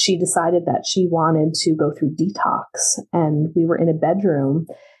 And she decided that she wanted to go through detox. And we were in a bedroom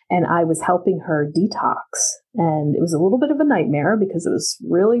and I was helping her detox. And it was a little bit of a nightmare because it was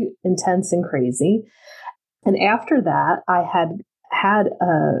really intense and crazy. And after that, I had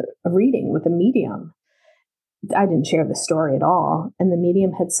a reading with a medium. I didn't share the story at all. And the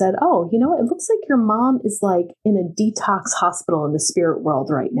medium had said, oh, it looks like your mom is like in a detox hospital in the spirit world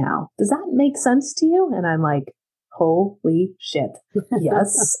right now. Does that make sense to you? And I'm like, holy shit.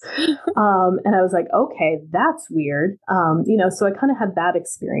 Yes. And I was like, okay, that's weird. So I kind of had that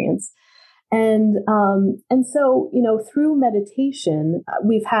experience. And so, through meditation,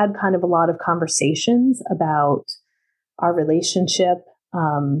 we've had kind of a lot of conversations about our relationship.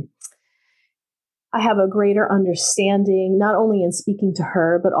 I have a greater understanding, not only in speaking to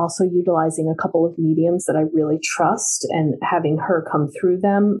her, but also utilizing a couple of mediums that I really trust and having her come through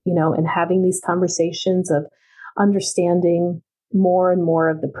them, and having these conversations of understanding more and more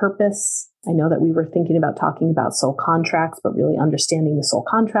of the purpose. I know that we were thinking about talking about soul contracts, but really understanding the soul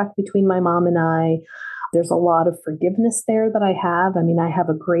contract between my mom and I. There's a lot of forgiveness there that I have. I mean, I have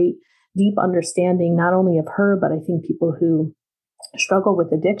a great deep understanding, not only of her, but I think people who struggle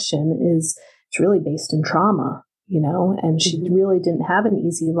with addiction it's really based in trauma, and she really didn't have an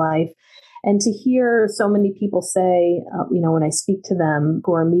easy life. And to hear so many people say, when I speak to them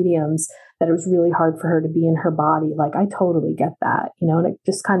who are mediums, that it was really hard for her to be in her body. Like, I totally get that, and it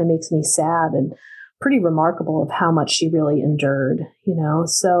just kind of makes me sad and pretty remarkable of how much she really endured,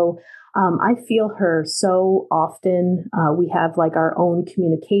 So I feel her so often. We have like our own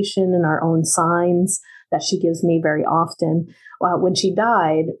communication and our own signs that she gives me very often. When she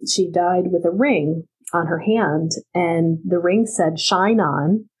died with a ring on her hand, and the ring said, shine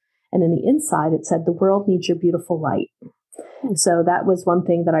on. And in the inside, it said, the world needs your beautiful light. So that was one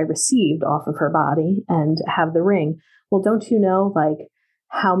thing that I received off of her body and have the ring. Well, don't you know, like,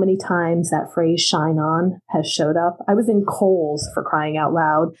 how many times that phrase shine on has showed up? I was in Kohl's, for crying out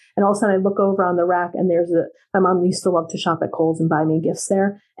loud. And all of a sudden I look over on the rack and my mom used to love to shop at Kohl's and buy me gifts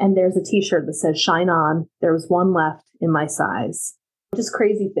there. And there's a t-shirt that says shine on. There was one left in my size. Just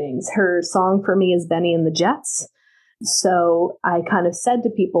crazy things. Her song for me is Benny and the Jets. So I kind of said to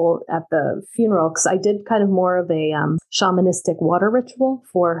people at the funeral, because I did kind of more of a shamanistic water ritual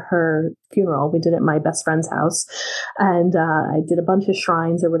for her funeral. We did it at my best friend's house. And I did a bunch of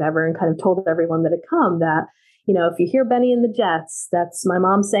shrines or whatever and kind of told everyone that had come that, if you hear Benny and the Jets, that's my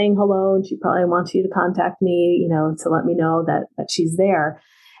mom saying hello. And she probably wants you to contact me, to let me know that she's there.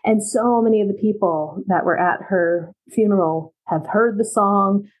 And so many of the people that were at her funeral have heard the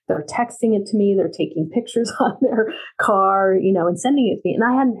song. They're texting it to me. They're taking pictures on their car, and sending it to me. And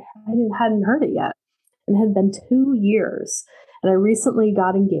I hadn't heard it yet. And it had been 2 years. And I recently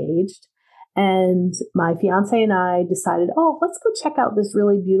got engaged. And my fiance and I decided, let's go check out this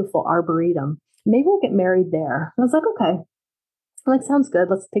really beautiful arboretum. Maybe we'll get married there. And I was like, okay. I'm like, sounds good.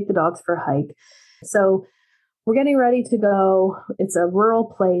 Let's take the dogs for a hike. So we're getting ready to go. It's a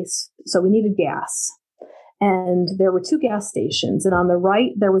rural place, so we needed gas. And there were 2 gas stations. And on the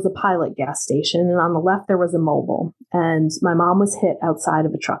right, there was a Pilot gas station. And on the left, there was a Mobil. And my mom was hit outside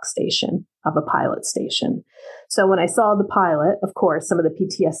of a truck station, of a Pilot station. So when I saw the Pilot, of course, some of the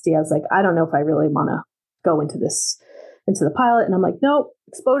PTSD, I was like, I don't know if I really want to go into the Pilot. And I'm like, nope,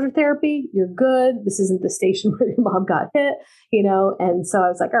 exposure therapy, you're good. This isn't the station where your mom got hit, And so I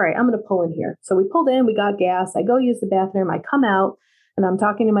was like, all right, I'm going to pull in here. So we pulled in, we got gas. I go use the bathroom. I come out and I'm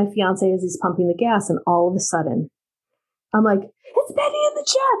talking to my fiance as he's pumping the gas. And all of a sudden I'm like, it's Benny and the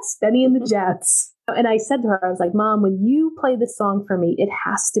Jets, Benny and the Jets. And I said to her, I was like, Mom, when you play this song for me, it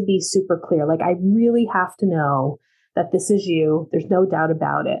has to be super clear. Like, I really have to know that this is you. There's no doubt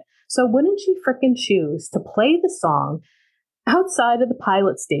about it. So wouldn't she frickin' choose to play the song outside of the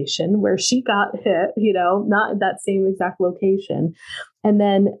pilot station where she got hit, not at that same exact location. And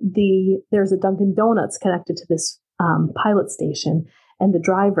then there's a Dunkin' Donuts connected to this pilot station, and the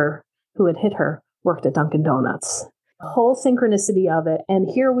driver who had hit her worked at Dunkin' Donuts. The whole synchronicity of it. And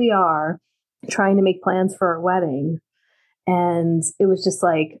here we are trying to make plans for our wedding. And it was just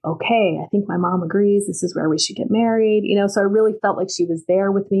like, okay, I think my mom agrees. This is where we should get married. So I really felt like she was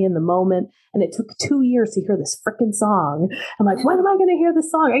there with me in the moment. And it took 2 years to hear this freaking song. I'm like, when am I going to hear this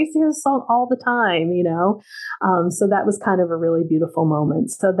song? I used to hear this song all the time, So that was kind of a really beautiful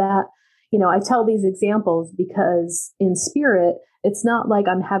moment. So that, I tell these examples because in spirit, it's not like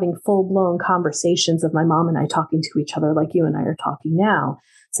I'm having full blown conversations of my mom and I talking to each other like you and I are talking now.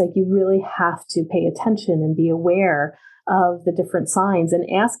 It's like you really have to pay attention and be aware of the different signs and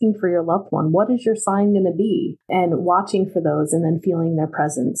asking for your loved one, what is your sign going to be? And watching for those and then feeling their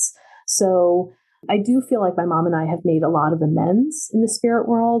presence. So I do feel like my mom and I have made a lot of amends in the spirit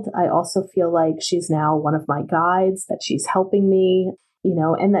world. I also feel like she's now one of my guides, that she's helping me,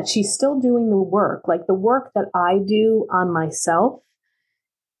 and that she's still doing the work, like the work that I do on myself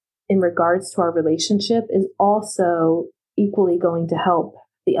in regards to our relationship is also equally going to help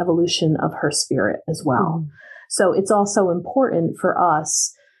the evolution of her spirit as well. So it's also important for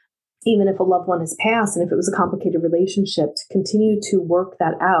us, even if a loved one has passed and if it was a complicated relationship, to continue to work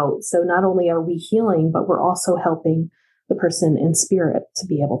that out. So not only are we healing, but we're also helping the person in spirit to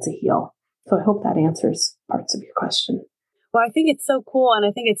be able to heal. So I hope that answers parts of your question. Well, I think it's so cool. And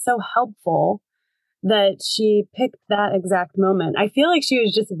I think it's so helpful that she picked that exact moment. I feel like she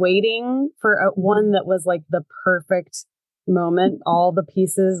was just waiting for one that was like the perfect moment. All the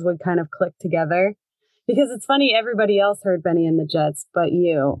pieces would kind of click together. Because it's funny, everybody else heard Benny and the Jets, but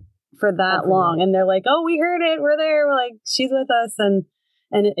you for that long. And they're like, oh, we heard it. We're there. We're like, she's with us. And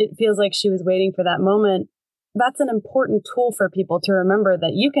it feels like she was waiting for that moment. That's an important tool for people to remember,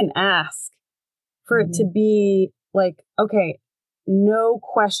 that you can ask for it to be like, okay, no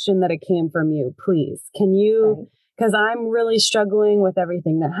question that it came from you, please. Can you, because I'm really struggling with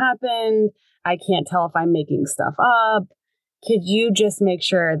everything that happened. I can't tell if I'm making stuff up. Could you just make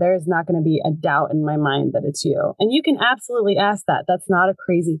sure there's not going to be a doubt in my mind that it's you? And you can absolutely ask that. That's not a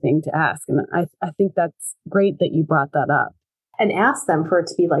crazy thing to ask. And I think that's great that you brought that up. And ask them for it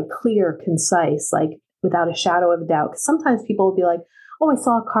to be like clear, concise, like without a shadow of a doubt. Because sometimes people will be like, oh, I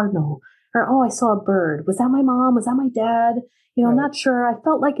saw a cardinal, or oh, I saw a bird. Was that my mom? Was that my dad? I'm not sure. I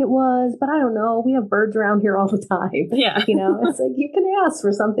felt like it was, but I don't know. We have birds around here all the time. Yeah. It's like you can ask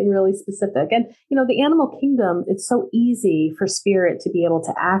for something really specific. And, the animal kingdom, it's so easy for spirit to be able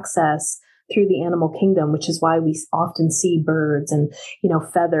to access through the animal kingdom, which is why we often see birds and,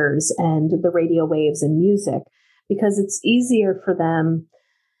 feathers and the radio waves and music, because it's easier for them.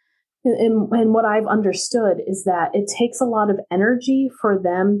 And what I've understood is that it takes a lot of energy for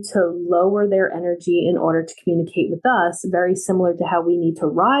them to lower their energy in order to communicate with us, very similar to how we need to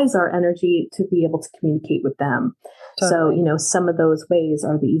rise our energy to be able to communicate with them. Totally. So, some of those ways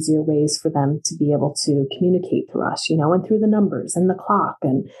are the easier ways for them to be able to communicate through us, and through the numbers and the clock.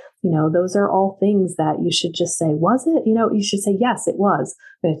 And, those are all things that you should just say, was it? You should say, yes, it was.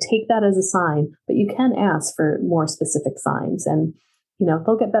 I'm going to take that as a sign, but you can ask for more specific signs. And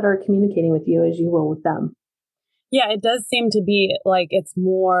they'll get better at communicating with you as you will with them. Yeah, it does seem to be like it's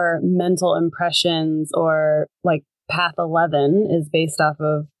more mental impressions, or like Path 11 is based off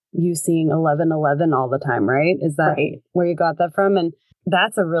of you seeing 1111 all the time, right? Is that where you got that from? And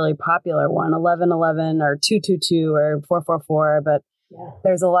that's a really popular one, 1111 or 222 or 444. But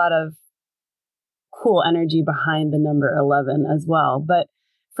there's a lot of cool energy behind the number 11 as well. But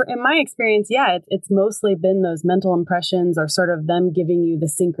in my experience, it's mostly been those mental impressions, or sort of them giving you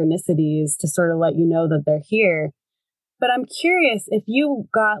the synchronicities to sort of let you know that they're here. But I'm curious if you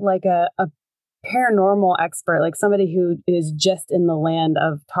got like a paranormal expert, like somebody who is just in the land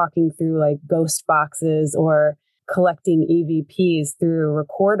of talking through like ghost boxes or collecting EVPs through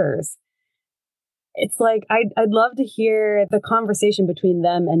recorders. It's like, I'd love to hear the conversation between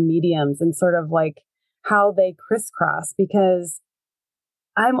them and mediums and sort of like how they crisscross, because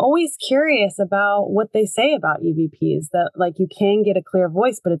I'm always curious about what they say about EVPs, that like you can get a clear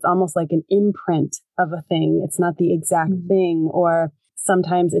voice, but it's almost like an imprint of a thing. It's not the exact thing. Or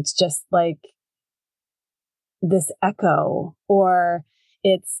sometimes it's just like this echo, or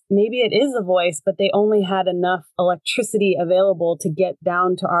maybe it is a voice, but they only had enough electricity available to get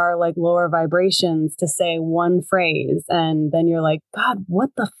down to our like lower vibrations to say one phrase. And then you're like, God, what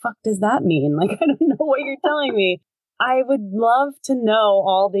the fuck does that mean? Like, I don't know what you're telling me. I would love to know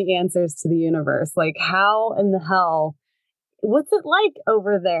all the answers to the universe. Like, how in the hell, what's it like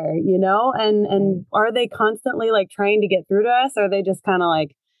over there, you know? And are they constantly like trying to get through to us? Or are they just kind of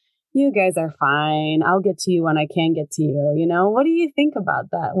like, you guys are fine. I'll get to you when I can get to you. You know, what do you think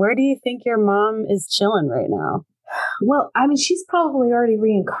about that? Where do you think your mom is chilling right now? Well, I mean, she's probably already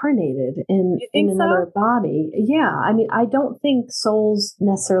reincarnated in another body. Yeah. I mean, I don't think souls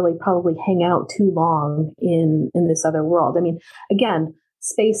necessarily probably hang out too long in this other world. I mean, again,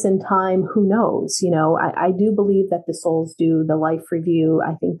 space and time, who knows? You know, I do believe that the souls do the life review.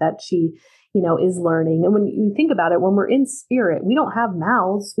 I think that she, you know, is learning. And when you think about it, when we're in spirit, we don't have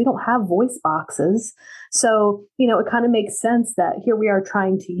mouths, we don't have voice boxes. So, you know, it kind of makes sense that here we are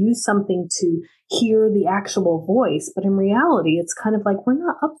trying to use something to hear the actual voice. But in reality, it's kind of like we're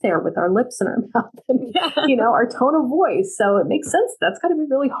not up there with our lips and our mouth and, you know, our tone of voice. So it makes sense. That's got to be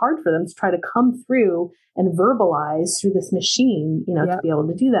really hard for them to try to come through and verbalize through this machine, you know, to be able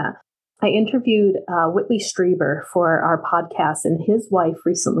to do that. I interviewed Whitley Strieber for our podcast, and his wife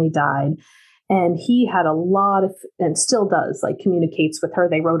recently died. And he had a lot of, and still does, like communicates with her.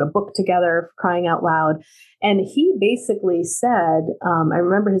 They wrote a book together, Crying Out Loud. And he basically said, I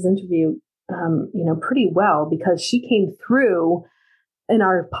remember his interview, you know, pretty well, because she came through in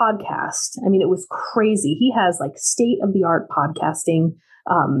our podcast. I mean, it was crazy. He has like state-of-the-art podcasting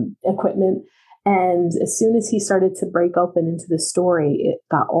equipment. And as soon as he started to break open into the story, it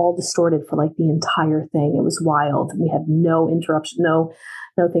got all distorted for like the entire thing. It was wild. We had no interruption, no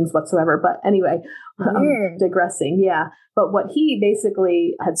things whatsoever. But anyway, digressing. Yeah. But what he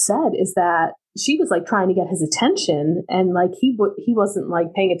basically had said is that she was like trying to get his attention, and like he wasn't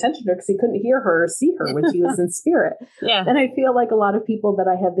like paying attention to her because he couldn't hear her or see her when she was in spirit. Yeah. And I feel like a lot of people that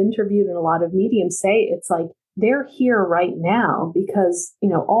I have interviewed and a lot of mediums say it's like they're here right now because, you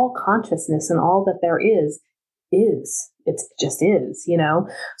know, all consciousness and all that there is, it just is, you know?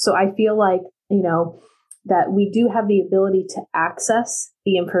 So I feel like, you know, that we do have the ability to access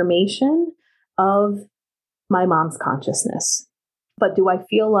the information of my mom's consciousness. But do I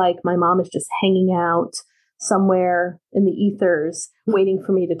feel like my mom is just hanging out somewhere in the ethers waiting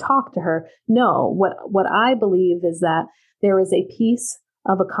for me to talk to her? No, what I believe is that there is a piece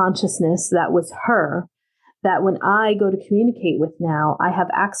of a consciousness that was her that when I go to communicate with now, I have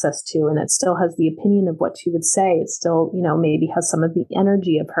access to, and it still has the opinion of what she would say. It still, you know, maybe has some of the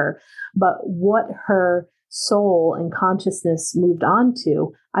energy of her, but what her soul and consciousness moved on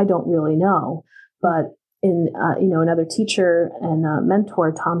to, I don't really know. But in, you know, another teacher and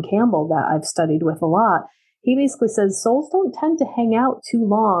mentor, Tom Campbell, that I've studied with a lot, he basically says souls don't tend to hang out too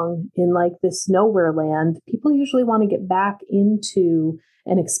long in like this nowhere land. People usually want to get back into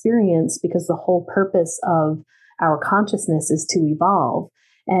an experience because the whole purpose of our consciousness is to evolve.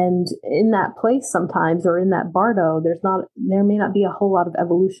 And in that place sometimes, or in that bardo, there may not be a whole lot of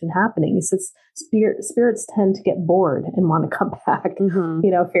evolution happening. He says spirits tend to get bored and want to come back,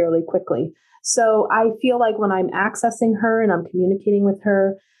 you know, fairly quickly. So I feel like when I'm accessing her and I'm communicating with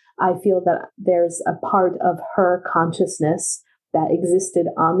her, I feel that there's a part of her consciousness that existed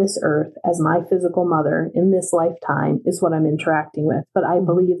on this earth as my physical mother in this lifetime is what I'm interacting with. But I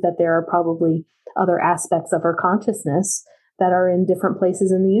believe that there are probably other aspects of her consciousness that are in different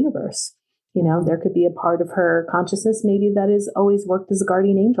places in the universe. You know, there could be a part of her consciousness maybe that has always worked as a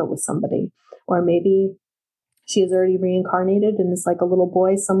guardian angel with somebody, or maybe she is already reincarnated and is like a little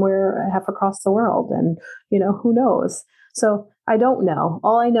boy somewhere half across the world. And, you know, who knows? So I don't know.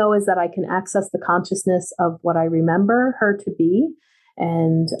 All I know is that I can access the consciousness of what I remember her to be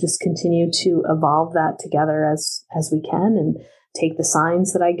and just continue to evolve that together as we can, and take the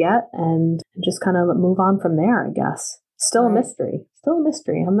signs that I get and just kind of move on from there, I guess. Still a mystery.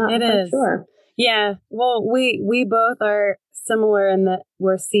 I'm not quite sure. Yeah. Well, we both are similar in that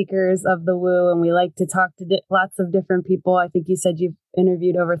we're seekers of the woo, and we like to talk to lots of different people. I think you said you've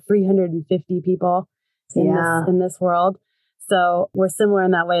interviewed over 350 people in this world. So we're similar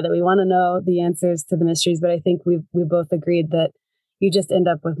in that way, that we want to know the answers to the mysteries. But I think we both agreed that you just end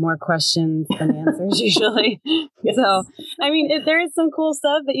up with more questions than answers usually. Yes. So, I mean, there is some cool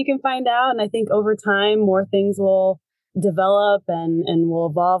stuff that you can find out. And I think over time, more things will develop and will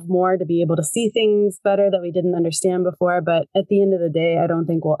evolve more to be able to see things better that we didn't understand before. But at the end of the day, I don't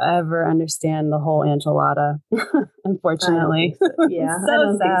think we'll ever understand the whole enchilada, unfortunately. I don't think so. Yeah, so I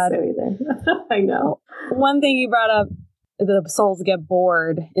don't sad. think so either. I know. One thing you brought up, the souls get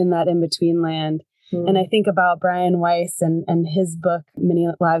bored in that in-between land. And I think about Brian Weiss and his book, Many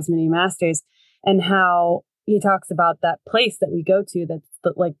Lives, Many Masters, and how he talks about that place that we go to, that's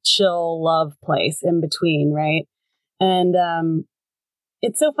the like chill love place in between, right? And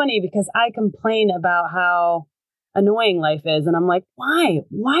it's so funny because I complain about how annoying life is. And I'm like, why?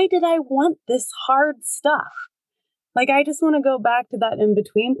 Why did I want this hard stuff? Like, I just want to go back to that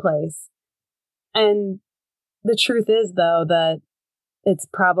in-between place. And the truth is, though, that it's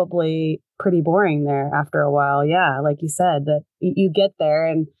probably pretty boring there after a while. Yeah, like you said, that you get there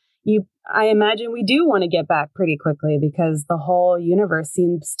and I imagine we do want to get back pretty quickly because the whole universe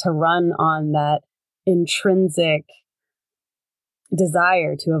seems to run on that intrinsic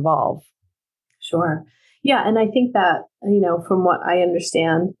desire to evolve. Sure. Yeah. And I think that, from what I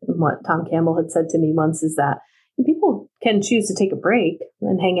understand, and what Tom Campbell had said to me once, is that people can choose to take a break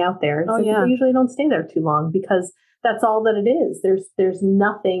and hang out there. Oh, yeah. They usually don't stay there too long because that's all that it is. There's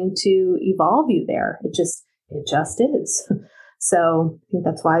nothing to evolve you there. It just is. So I think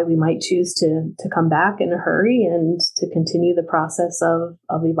that's why we might choose to come back in a hurry and to continue the process of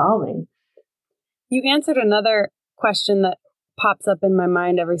evolving. You answered another question that pops up in my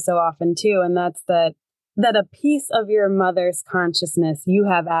mind every so often too, and that's that a piece of your mother's consciousness you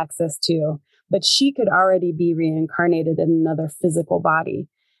have access to, but she could already be reincarnated in another physical body.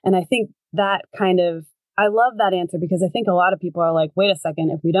 And I think that I love that answer because I think a lot of people are like, wait a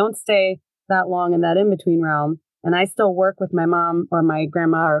second, if we don't stay that long in that in-between realm, and I still work with my mom or my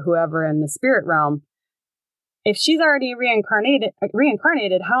grandma or whoever in the spirit realm, if she's already reincarnated,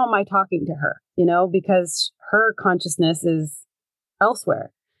 how am I talking to her? Because her consciousness is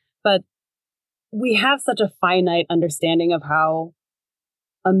elsewhere. But we have such a finite understanding of how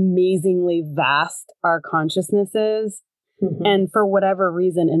amazingly vast our consciousness is. Mm-hmm. And for whatever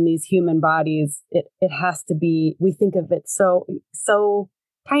reason in these human bodies, it has to be, we think of it so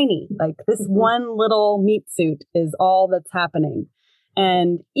tiny, like this mm-hmm. one little meat suit is all that's happening.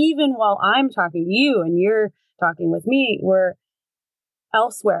 And even while I'm talking to you and you're talking with me, we're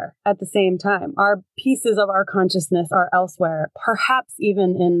elsewhere at the same time. Our pieces of our consciousness are elsewhere, perhaps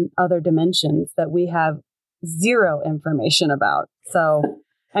even in other dimensions that we have zero information about. So,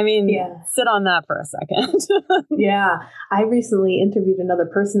 I mean, sit on that for a second. Yeah. I recently interviewed another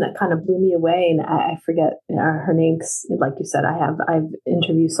person that kind of blew me away, and I forget her name. 'Cause like you said, I've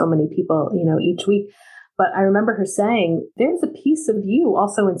interviewed so many people, each week. But I remember her saying, there's a piece of you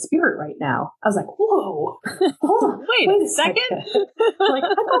also in spirit right now. I was like, whoa, hold on. wait a second. Like,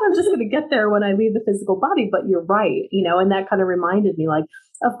 I thought I'm just going to get there when I leave the physical body, but you're right. And that kind of reminded me, like,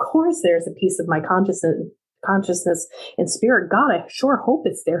 of course there's a piece of my consciousness and spirit. God, I sure hope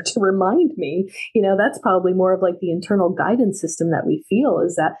it's there to remind me. That's probably more of like the internal guidance system that we feel,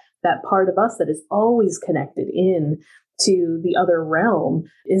 is that part of us that is always connected in to the other realm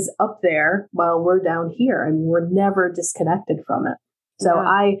is up there while we're down here. I mean, we're never disconnected from it. So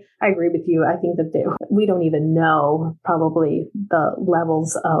yeah. I agree with you. I think that we don't even know probably the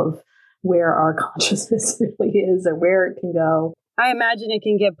levels of where our consciousness really is or where it can go. I imagine it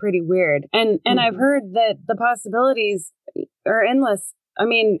can get pretty weird. And mm-hmm. I've heard that the possibilities are endless. I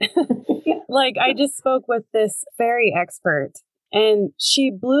mean, like I just spoke with this fairy expert and she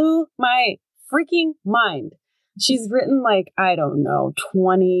blew my freaking mind. She's written like, I don't know,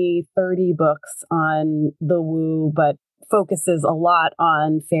 20, 30 books on the woo, but focuses a lot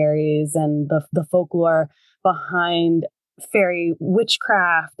on fairies and the folklore behind fairy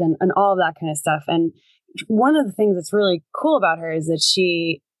witchcraft and all of that kind of stuff. And one of the things that's really cool about her is that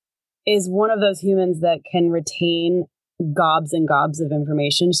she is one of those humans that can retain gobs and gobs of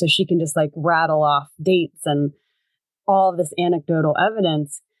information. So she can just like rattle off dates and all of this anecdotal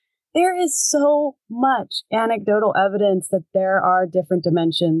evidence. There is so much anecdotal evidence that there are different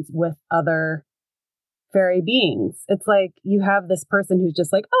dimensions with other fairy beings. It's like you have this person who's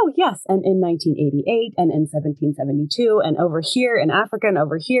just like, oh, yes. And in 1988 and in 1772 and over here in Africa and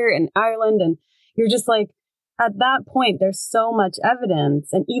over here in Ireland. And you're just like, at that point, there's so much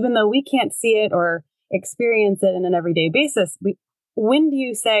evidence. And even though we can't see it or experience it in an everyday basis, when do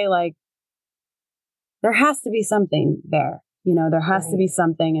you say like, there has to be something there? There has to be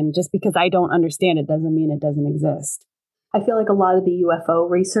something. And just because I don't understand it doesn't mean it doesn't exist. I feel like a lot of the UFO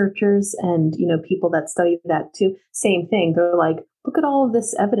researchers and, people that study that too, same thing. They're like, look at all of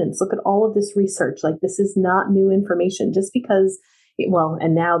this evidence. Look at all of this research. Like, this is not new information just because,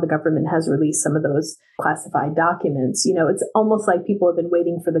 and now the government has released some of those classified documents. It's almost like people have been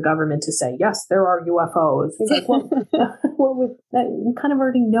waiting for the government to say, yes, there are UFOs. It's like, we kind of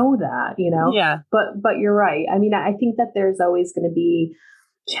already know that, Yeah. But you're right. I mean, I think that there's always going to be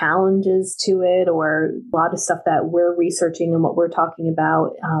challenges to it, or a lot of stuff that we're researching and what we're talking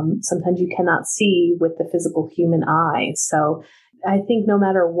about, sometimes you cannot see with the physical human eye. So I think no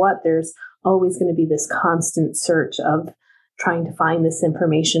matter what, there's always going to be this constant search of trying to find this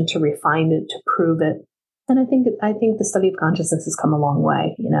information, to refine it, to prove it. And I think the study of consciousness has come a long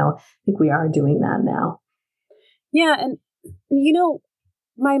way. I think we are doing that now. Yeah. And,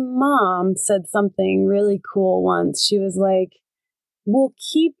 my mom said something really cool once. She was like, we'll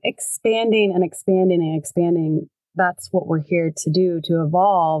keep expanding and expanding and expanding. That's what we're here to do, to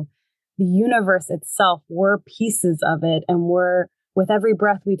evolve. The universe itself, we're pieces of it. And with every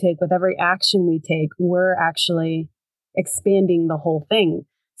breath we take, with every action we take, we're actually expanding the whole thing.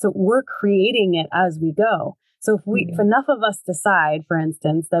 So we're creating it as we go. So if enough of us decide, for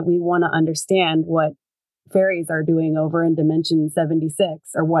instance, that we want to understand what fairies are doing over in dimension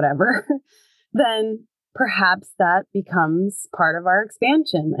 76 or whatever, then perhaps that becomes part of our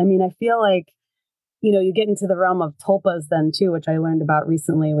expansion. I mean, I feel like, you get into the realm of tulpas then too, which I learned about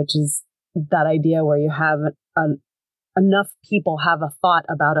recently, which is that idea where you have enough people have a thought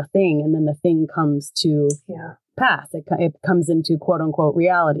about a thing, and then the thing comes to pass. It comes into quote unquote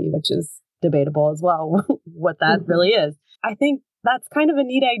reality, which is debatable as well, what that really is. I think that's kind of a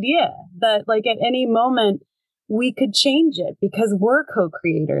neat idea that like at any moment we could change it because we're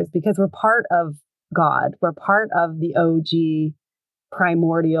co-creators, because we're part of God. We're part of the OG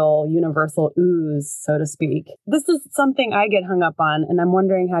primordial universal ooze, so to speak. This is something I get hung up on, and I'm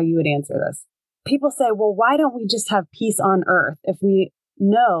wondering how you would answer this. People say, well, why don't we just have peace on earth if we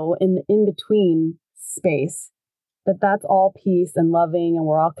know in the in-between space that that's all peace and loving and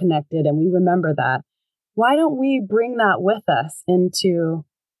we're all connected and we remember that? Why don't we bring that with us into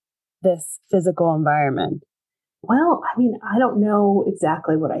this physical environment? Well, I mean, I don't know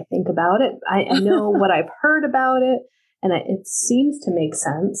exactly what I think about it. I know what I've heard about it, and it seems to make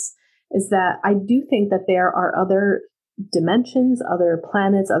sense, is that I do think that there are other dimensions, other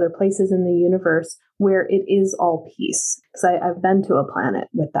planets, other places in the universe where it is all peace. Because I've been to a planet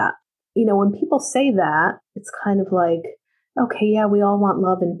with that. When people say that, it's kind of like, okay, yeah, we all want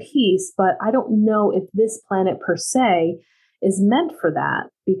love and peace, but I don't know if this planet per se is meant for that,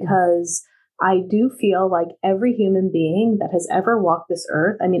 because I do feel like every human being that has ever walked this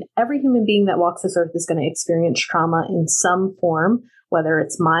earth, every human being that walks this earth is going to experience trauma in some form, whether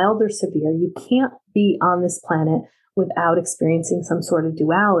it's mild or severe. You can't be on this planet without experiencing some sort of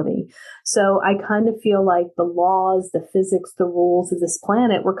duality. So I kind of feel like the laws, the physics, the rules of this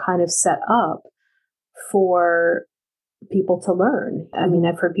planet were kind of set up for people to learn.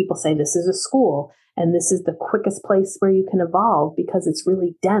 I've heard people say this is a school and this is the quickest place where you can evolve because it's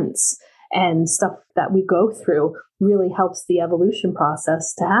really dense, and stuff that we go through really helps the evolution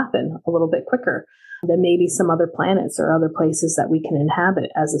process to happen a little bit quicker than maybe some other planets or other places that we can inhabit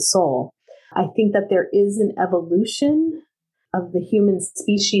as a soul. I think that there is an evolution of the human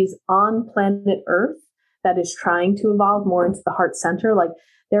species on planet Earth that is trying to evolve more into the heart center. Like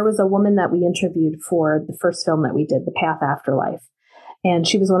there was a woman that we interviewed for the first film that we did, The Path Afterlife. And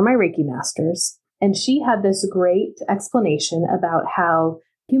she was one of my Reiki masters. And she had this great explanation about how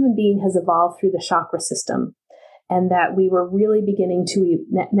human being has evolved through the chakra system. And that we were really beginning to,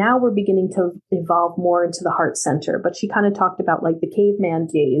 now we're beginning to evolve more into the heart center. But she kind of talked about like the caveman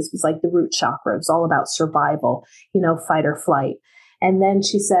days was like the root chakra. It was all about survival, fight or flight. And then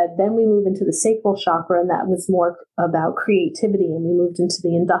she said, then we move into the sacral chakra, and that was more about creativity. And we moved into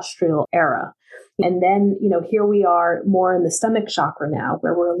the industrial era. And then, here we are more in the stomach chakra now,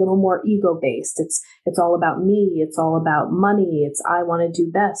 where we're a little more ego-based. It's all about me. It's all about money. It's I want to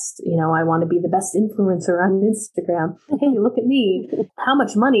do best. I want to be the best influencer on Instagram. Hey, look at me. How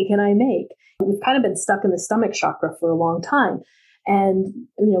much money can I make? We've kind of been stuck in the stomach chakra for a long time. And,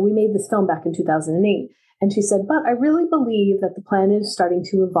 we made this film back in 2008. And she said, but I really believe that the planet is starting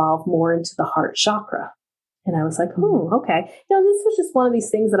to evolve more into the heart chakra. And I was like, okay. This was just one of these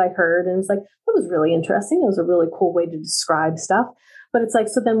things that I heard. And it was like, that was really interesting. It was a really cool way to describe stuff. But it's like,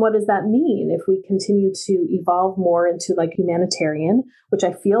 so then what does that mean if we continue to evolve more into like humanitarian, which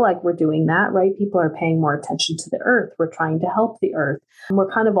I feel like we're doing that, right? People are paying more attention to the earth. We're trying to help the earth. And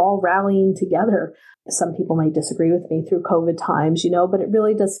we're kind of all rallying together. Some people might disagree with me through COVID times, but it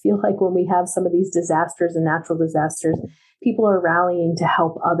really does feel like when we have some of these disasters and natural disasters, people are rallying to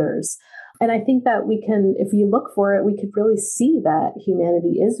help others. And I think that we can, if you look for it, we could really see that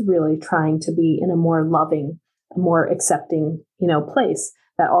humanity is really trying to be in a more loving, a more accepting, place.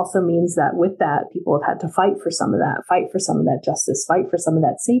 That also means that with that, people have had to fight for some of that justice, fight for some of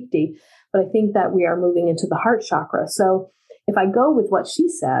that safety. But I think that we are moving into the heart chakra. So if I go with what she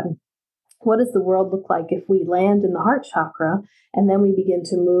said, what does the world look like if we land in the heart chakra and then we begin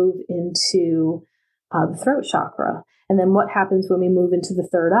to move into the throat chakra? And then what happens when we move into the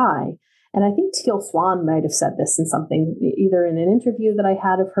third eye? And I think Teal Swan might have said this in something, either in an interview that I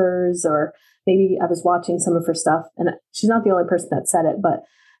had of hers, or maybe I was watching some of her stuff. And she's not the only person that said it, but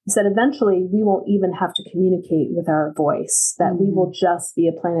he said eventually we won't even have to communicate with our voice, that we will just be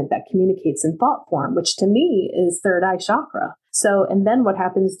a planet that communicates in thought form, which to me is third eye chakra. So, and then what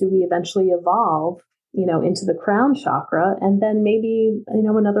happens? Do we eventually evolve, into the crown chakra? And then maybe,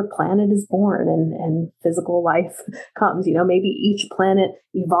 another planet is born and physical life comes, maybe each planet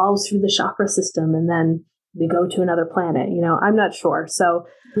evolves through the chakra system and then we go to another planet, I'm not sure. So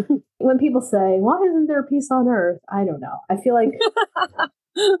when people say, why isn't there peace on Earth? I don't know. I feel like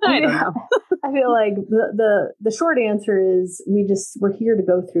I don't know. I feel like the short answer is we're here to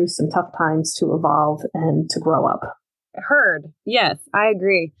go through some tough times to evolve and to grow up. Heard. Yes, I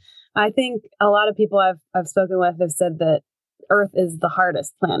agree. I think a lot of people I've spoken with have said that Earth is the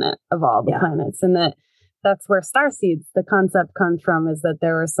hardest planet of all the planets, and that's where starseeds, the concept comes from, is that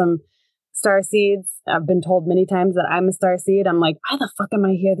there were some starseeds. I've been told many times that I'm a starseed. I'm like, why the fuck am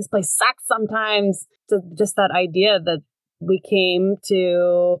I here? This place sucks sometimes. So just that idea that we came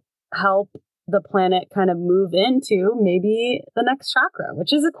to help the planet kind of move into maybe the next chakra,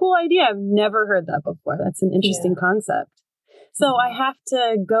 which is a cool idea. I've never heard that before. That's an interesting concept. So I have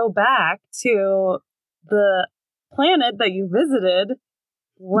to go back to the planet that you visited.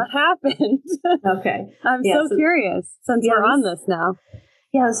 What happened? Okay. I'm so curious since we're on this now.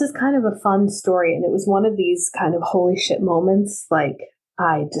 Yeah, this is kind of a fun story. And it was one of these kind of holy shit moments. Like,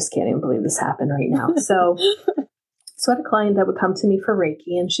 I just can't even believe this happened right now. So I had a client that would come to me for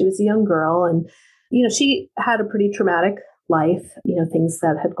Reiki, and she was a young girl. And, she had a pretty traumatic life, things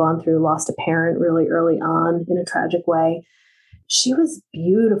that had gone through, lost a parent really early on in a tragic way. She was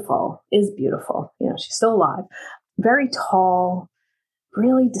beautiful, is beautiful. She's still alive, very tall,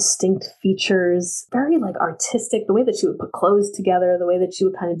 really distinct features, very like artistic, the way that she would put clothes together, the way that she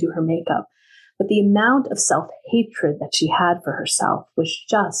would kind of do her makeup. But the amount of self-hatred that she had for herself was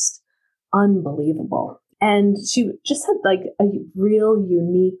just unbelievable. And she just had like a real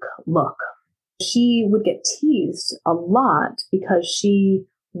unique look. She would get teased a lot because she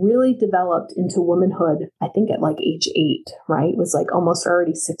really developed into womanhood, I think at like age 8, right? Was like almost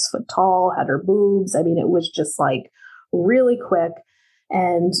already 6 foot tall, had her boobs. I mean, it was just like really quick,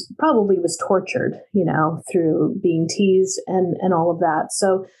 and probably was tortured, through being teased and all of that.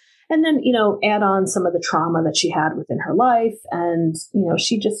 So, and then, add on some of the trauma that she had within her life. And,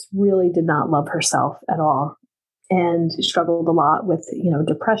 she just really did not love herself at all and struggled a lot with,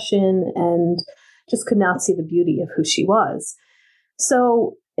 depression, and just could not see the beauty of who she was.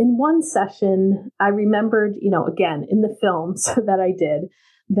 So in one session, I remembered, again, in the films that I did,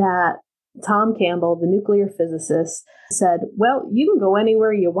 that Tom Campbell, the nuclear physicist, said, well, you can go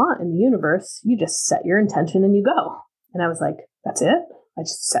anywhere you want in the universe. You just set your intention and you go. And I was like, that's it? I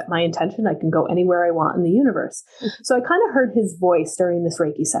just set my intention. I can go anywhere I want in the universe. So I kind of heard his voice during this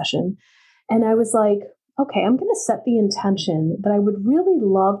Reiki session. And I was like, okay, I'm going to set the intention that I would really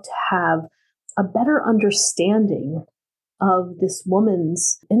love to have a better understanding of this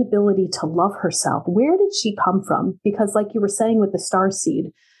woman's inability to love herself. Where did she come from? Because like you were saying with the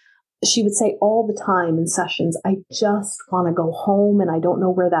starseed, she would say all the time in sessions, I just want to go home, and I don't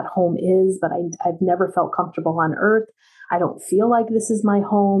know where that home is, but I've never felt comfortable on Earth. I don't feel like this is my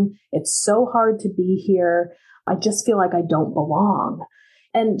home. It's so hard to be here. I just feel like I don't belong.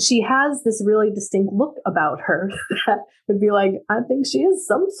 And she has this really distinct look about her that would be like, I think she is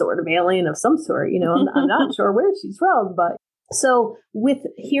some sort of alien of some sort. I'm not sure where she's from. But so with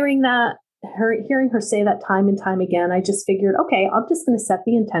hearing her say that time and time again, I just figured, okay, I'm just going to set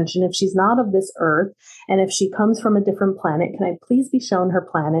the intention. If she's not of this Earth, and if she comes from a different planet, can I please be shown her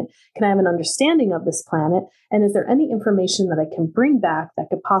planet? Can I have an understanding of this planet? And is there any information that I can bring back that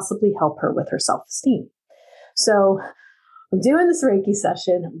could possibly help her with her self-esteem? So I'm doing this Reiki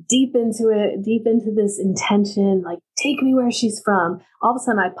session, I'm deep into this intention, like take me where she's from. All of a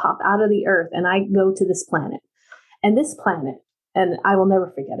sudden I pop out of the Earth and I go to this planet. And this planet, and I will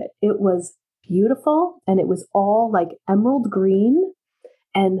never forget it, it was beautiful, and it was all like emerald green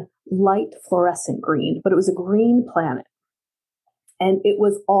and light fluorescent green, but it was a green planet. And it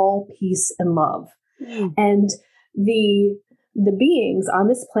was all peace and love. And the beings on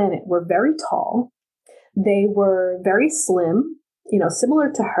this planet were very tall. They were very slim,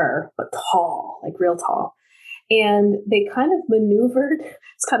 similar to her, but tall, like real tall. And they kind of maneuvered.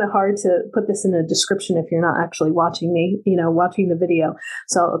 It's kind of hard to put this in a description if you're not actually watching me, watching the video.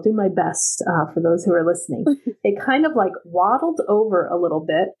 So I'll do my best for those who are listening. They kind of like waddled over a little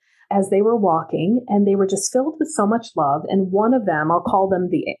bit as they were walking, and they were just filled with so much love. And one of them, I'll call them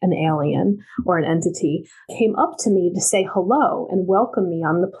an alien or an entity, came up to me to say hello and welcome me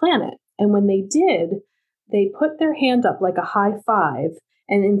on the planet. And when they did, they put their hand up like a high five.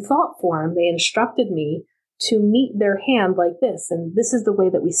 And in thought form, they instructed me to meet their hand like this. And this is the way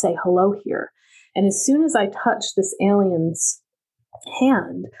that we say hello here. And as soon as I touched this alien's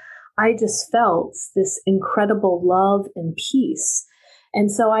hand, I just felt this incredible love and peace.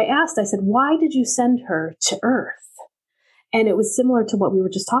 And so I said, why did you send her to Earth? And it was similar to what we were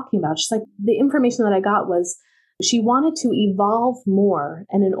just talking about. She's like, the information that I got was she wanted to evolve more.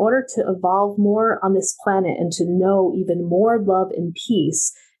 And in order to evolve more on this planet and to know even more love and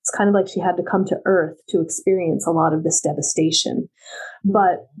peace, it's kind of like she had to come to Earth to experience a lot of this devastation.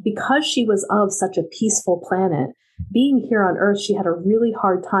 But because she was of such a peaceful planet, being here on Earth, she had a really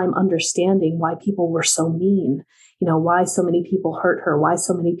hard time understanding why people were so mean, why so many people hurt her, why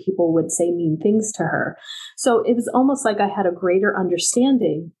so many people would say mean things to her. So it was almost like I had a greater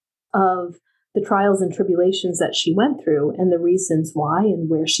understanding of the trials and tribulations that she went through and the reasons why and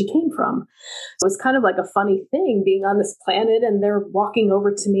where she came from. So it's kind of like a funny thing being on this planet and they're walking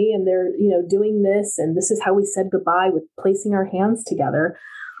over to me and they're, doing this. And this is how we said goodbye with placing our hands together.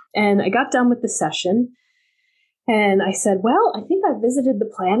 And I got done with the session. And I said, well, I think I visited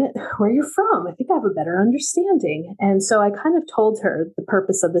the planet where you're from. I think I have a better understanding. And so I kind of told her the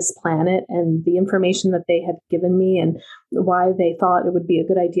purpose of this planet and the information that they had given me and why they thought it would be a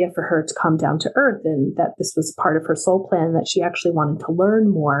good idea for her to come down to Earth and that this was part of her soul plan, that she actually wanted to learn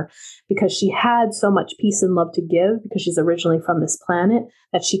more because she had so much peace and love to give because she's originally from this planet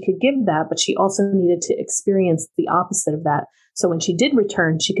that she could give that, but she also needed to experience the opposite of that. So when she did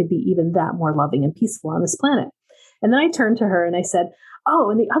return, she could be even that more loving and peaceful on this planet. And then I turned to her and I said,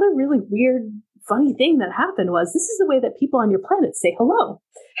 oh, and the other really weird, funny thing that happened was this is the way that people on your planet say hello.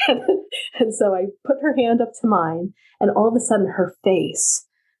 And so I put her hand up to mine and all of a sudden her face,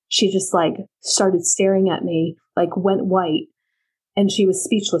 she just started staring at me, went white. And she was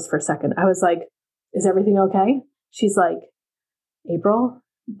speechless for a second. I was like, is everything okay? She's like, April,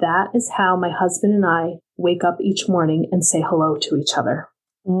 that is how my husband and I wake up each morning and say hello to each other.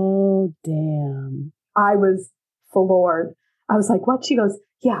 Oh, damn. I was floored. I was like, what? She goes,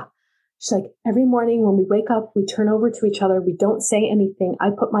 yeah. She's like, every morning when we wake up, we turn over to each other. We don't say anything.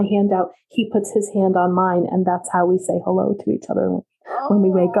 I put my hand out. He puts his hand on mine. And that's how we say hello to each other when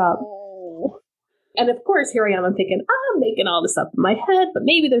we wake up. And of course, here I am. I'm thinking, I'm making all this up in my head, but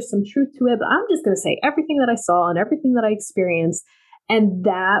maybe there's some truth to it. But I'm just going to say everything that I saw and everything that I experienced. And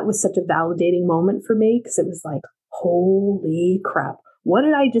that was such a validating moment for me because it was like, holy crap. What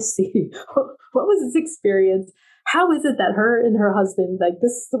did I just see? What was this experience? How is it that her and her husband,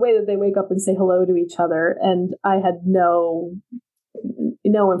 this is the way that they wake up and say hello to each other? And I had no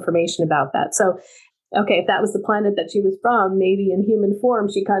information about that. So, okay, if that was the planet that she was from, maybe in human form,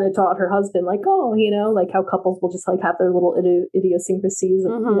 she kind of taught her husband how couples will just have their little idiosyncrasies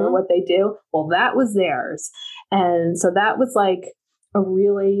of, what they do. Well, that was theirs. And so that was a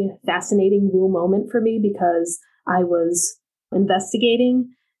really fascinating woo moment for me because I was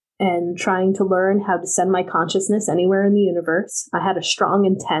investigating and trying to learn how to send my consciousness anywhere in the universe. I had a strong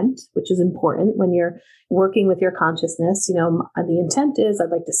intent, which is important when you're working with your consciousness. The intent is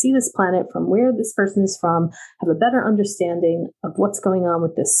I'd like to see this planet from where this person is from, have a better understanding of what's going on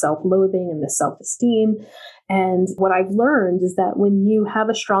with this self-loathing and this self-esteem. And what I've learned is that when you have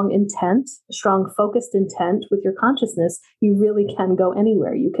a strong intent, a strong focused intent with your consciousness, you really can go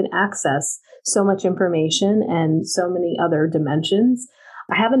anywhere. You can access so much information and so many other dimensions.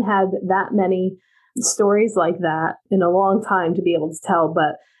 I haven't had that many stories like that in a long time to be able to tell,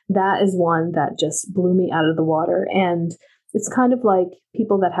 but that is one that just blew me out of the water. And it's kind of like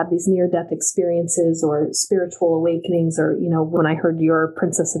people that have these near-death experiences or spiritual awakenings, or, when I heard your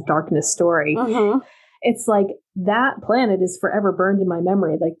Princess of Darkness story, it's like that planet is forever burned in my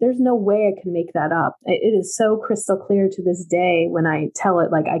memory. There's no way I can make that up. It is so crystal clear to this day when I tell it,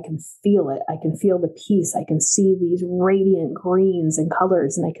 I can feel it. I can feel the peace. I can see these radiant greens and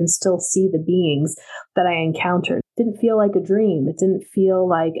colors, and I can still see the beings that I encountered. It didn't feel like a dream. It didn't feel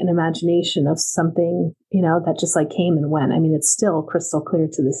like an imagination of something, that just came and went. I mean, it's still crystal clear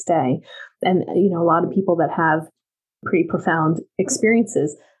to this day. And, a lot of people that have pretty profound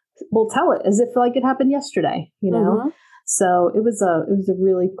experiences will tell it as if it happened yesterday, So it was a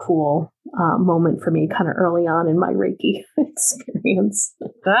really cool moment for me kind of early on in my Reiki experience.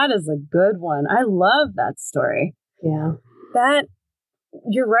 That is a good one. I love that story. Yeah.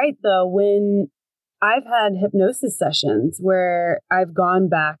 You're right though, when I've had hypnosis sessions where I've gone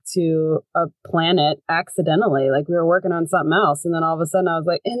back to a planet accidentally. Like we were working on something else. And then all of a sudden I was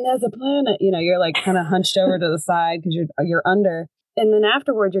like, and there's a planet, you're like kind of hunched over to the side because you're under. And then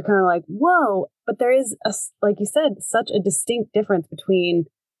afterwards you're kind of like, whoa, but there is like you said, such a distinct difference between,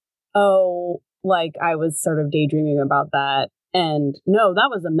 like I was sort of daydreaming about that. And no,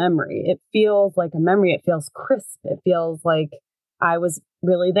 that was a memory. It feels like a memory. It feels crisp. It feels like I was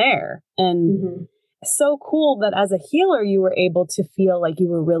really there. And so cool that as a healer, you were able to feel like you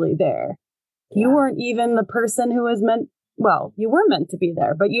were really there. Yeah. You weren't even the person who was you were meant to be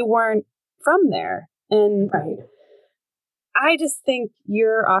there, but you weren't from there. And right. I just think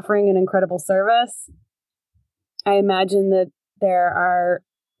you're offering an incredible service. I imagine that there are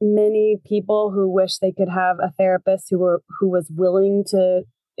many people who wish they could have a therapist who was willing to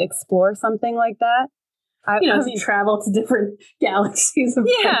explore something like that. Travel to different galaxies.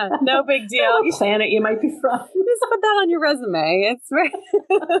 No big deal. Planet you might be from. Just put that on your resume. It's very.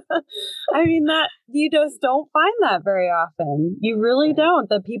 That you just don't find that very often. You really don't.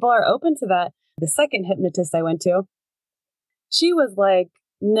 That people are open to that. The second hypnotist I went to, she was like,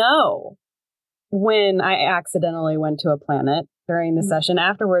 no. When I accidentally went to a planet during the session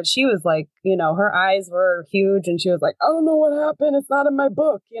afterwards, she was like, her eyes were huge and she was like, I don't know what happened. It's not in my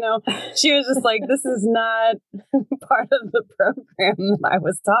book. She was just like, this is not part of the program that I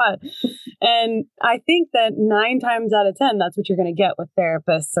was taught. And I think that 9 times out of 10, that's what you're going to get with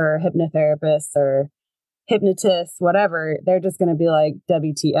therapists or hypnotherapists or hypnotists, whatever. They're just going to be like,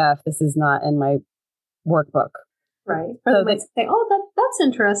 WTF, this is not in my workbook. Right. Or they might say, that's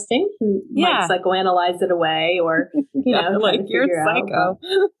interesting. And might psychoanalyze it away or, like you're psycho.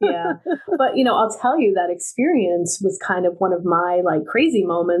 Yeah. But, I'll tell you that experience was kind of one of my like crazy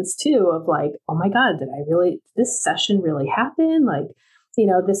moments too of like, oh my God, did this session really happen? Like,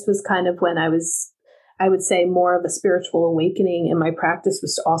 this was kind of when I would say more of a spiritual awakening in my practice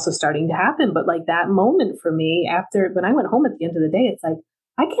was also starting to happen. But like that moment for me when I went home at the end of the day, it's like,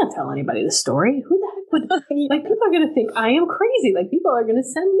 I can't tell anybody the story. Who the heck would, like, people are going to think I am crazy. Like, people are going to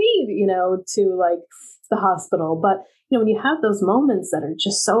send me, to like the hospital. But, when you have those moments that are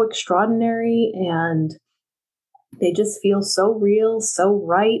just so extraordinary and they just feel so real, so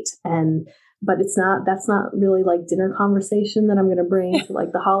right. But that's not really like dinner conversation that I'm going to bring to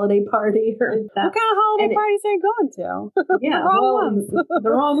like the holiday party or that. What kind of holiday parties are you going to? Yeah, the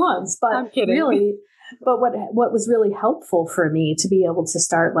wrong ones. But I'm kidding. Really, but what was really helpful for me to be able to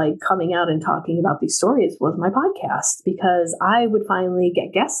start like coming out and talking about these stories was my podcast, because I would finally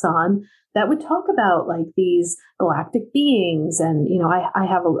get guests on that would talk about like these galactic beings. And,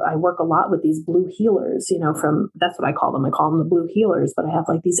 I work a lot with these blue healers, that's what I call them. I call them the blue healers, but I have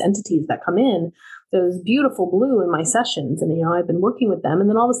like these entities that come in, those beautiful blue in my sessions. And, I've been working with them. And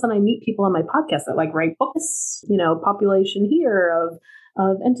then all of a sudden I meet people on my podcast that like write books, population here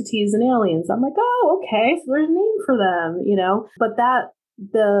of entities and aliens. I'm like, oh, okay. So there's a name for them, but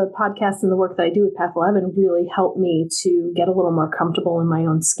the podcast and the work that I do with Path 11 really helped me to get a little more comfortable in my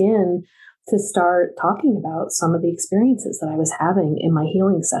own skin to start talking about some of the experiences that I was having in my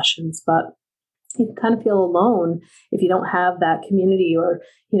healing sessions. But you kind of feel alone if you don't have that community or,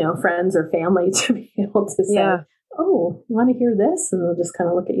 friends or family to be able to say, oh, you want to hear this? And they'll just kind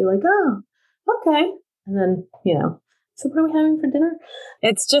of look at you like, oh, okay. And then, so what are we having for dinner?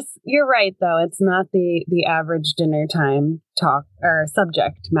 It's just, you're right, though. It's not the average dinner time talk or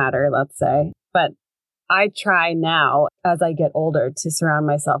subject matter, let's say. But I try now, as I get older, to surround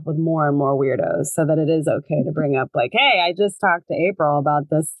myself with more and more weirdos so that it is okay to bring up like, hey, I just talked to April about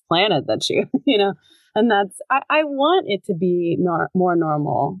this planet that and that's, I want it to be more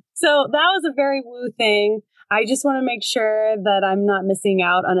normal. So that was a very woo thing. I just want to make sure that I'm not missing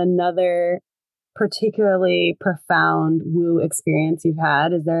out on another particularly profound woo experience you've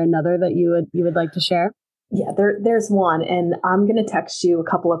had. Is there another that you would like to share? Yeah, there's one, and I'm going to text you a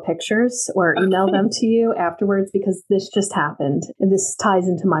couple of pictures or email them to you afterwards, because this just happened. And this ties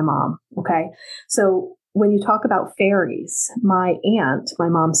into my mom. Okay. So when you talk about fairies, my aunt, my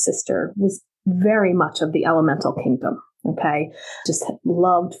mom's sister, was very much of the elemental kingdom. Okay. Just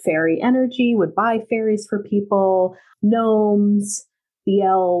loved fairy energy, would buy fairies for people, gnomes, the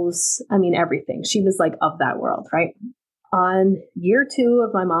elves, everything. She was like of that world, right? On year 2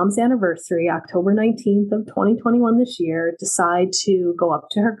 of my mom's anniversary, October 19th of 2021 this year, decide to go up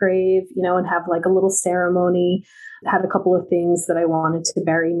to her grave, and have like a little ceremony. Had a couple of things that I wanted to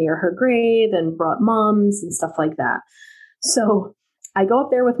bury near her grave and brought mums and stuff like that. So I go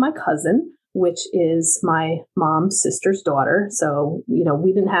up there with my cousin, which is my mom's sister's daughter. So,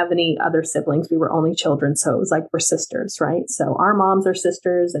 we didn't have any other siblings. We were only children. So it was like we're sisters, right? So our moms are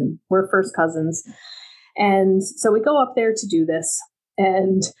sisters and we're first cousins. And so we go up there to do this.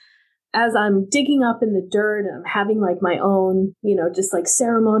 And as I'm digging up in the dirt, and I'm having like my own, just like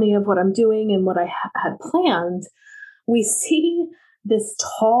ceremony of what I'm doing and what I had planned, we see this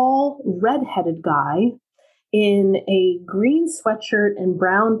tall, redheaded guy in a green sweatshirt and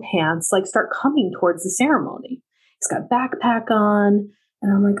brown pants, like start coming towards the ceremony. He's got a backpack on.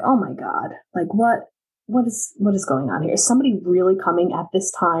 And I'm like, oh my God, like what is going on here? Is somebody really coming at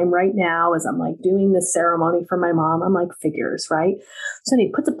this time right now as I'm like doing this ceremony for my mom? I'm like, figures, right? So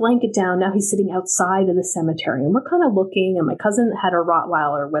he puts a blanket down. Now he's sitting outside of the cemetery and we're kind of looking, and my cousin had a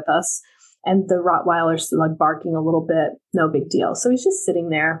Rottweiler with us, and the Rottweiler's like barking a little bit, no big deal. So he's just sitting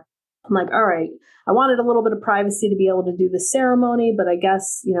there. I'm like, all right, I wanted a little bit of privacy to be able to do the ceremony, but I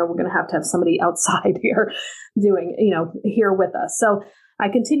guess, we're going to have somebody outside here doing, here with us. So I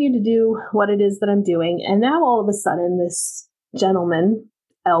continue to do what it is that I'm doing. And now all of a sudden, this gentleman,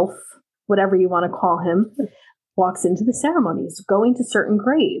 elf, whatever you want to call him, walks into the ceremony. He's going to certain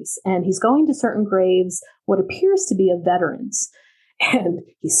graves, and he's going to certain graves, what appears to be of veterans. And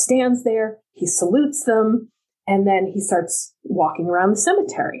he stands there, he salutes them, and then he starts walking around the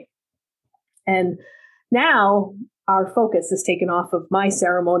cemetery. And now our focus is taken off of my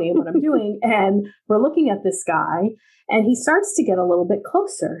ceremony and what I'm doing. And we're looking at this guy, and he starts to get a little bit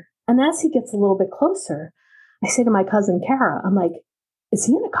closer. And as he gets a little bit closer, I say to my cousin, Kara, I'm like, is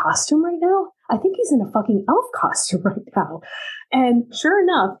he in a costume right now? I think he's in a fucking elf costume right now. And sure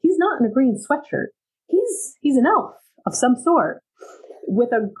enough, he's not in a green sweatshirt. He's an elf of some sort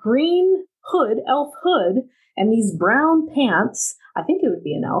with a green hood, elf hood, and these brown pants. I think it would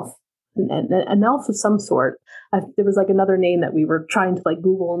be an elf. An elf of some sort. There was like another name that we were trying to like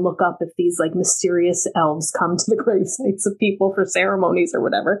Google and look up if these like mysterious elves come to the grave sites of people for ceremonies or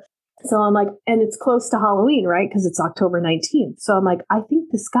whatever. So I'm like, and it's close to Halloween, right? Because it's October 19th. So I'm like, I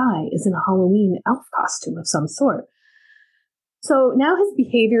think this guy is in a Halloween elf costume of some sort. So now his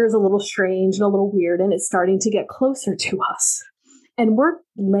behavior is a little strange and a little weird, and it's starting to get closer to us. And we're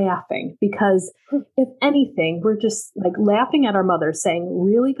laughing because, if anything, we're just like laughing at our mother saying,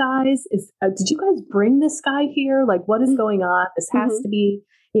 really, guys, did you guys bring this guy here? Like, what is going on? This has to be,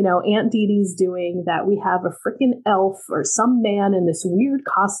 Aunt Dee Dee's doing that. We have a freaking elf or some man in this weird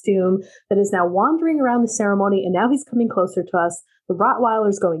costume that is now wandering around the ceremony. And now he's coming closer to us. The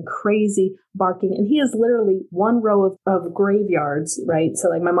Rottweiler's going crazy, barking. And he is literally one row of graveyards, right? So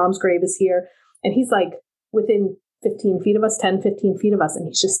like my mom's grave is here. And he's like within 15 feet of us, 10, 15 feet of us. And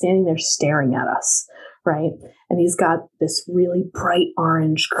he's just standing there staring at us, right? And he's got this really bright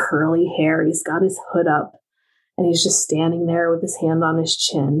orange curly hair. He's got his hood up and he's just standing there with his hand on his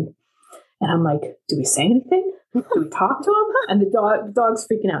chin. And I'm like, do we say anything? Do we talk to him? And the dog's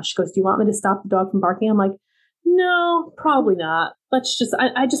freaking out. She goes, do you want me to stop the dog from barking? I'm like, no, probably not. I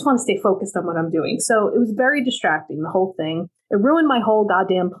just want to stay focused on what I'm doing. So it was very distracting, the whole thing. It ruined my whole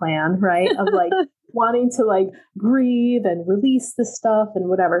goddamn plan, right? Of like, wanting to like breathe and release this stuff and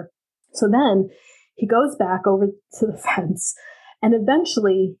whatever. So then he goes back over to the fence and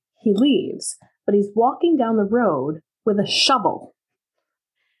eventually he leaves, but he's walking down the road with a shovel,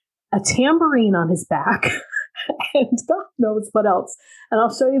 a tambourine on his back, and God knows what else. And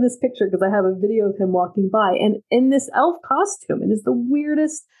I'll show you this picture because I have a video of him walking by, and in this elf costume. It is the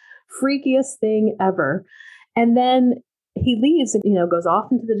weirdest, freakiest thing ever. And then he leaves and, goes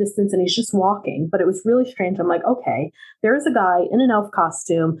off into the distance and he's just walking. But it was really strange. I'm like, okay, there's a guy in an elf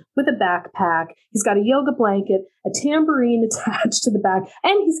costume with a backpack. He's got a yoga blanket, a tambourine attached to the back,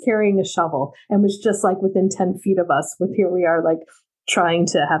 and he's carrying a shovel and was just like within 10 feet of us with here we are like trying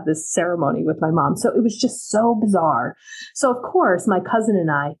to have this ceremony with my mom. So it was just so bizarre. So of course, my cousin and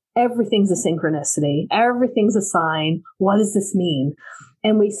I, everything's a synchronicity. Everything's a sign. What does this mean?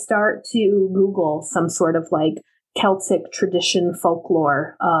 And we start to Google some sort of like Celtic tradition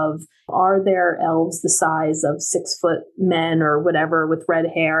folklore of, are there elves the size of 6 foot men or whatever with red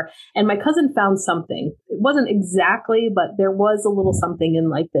hair? And my cousin found something. It wasn't exactly, but there was a little something in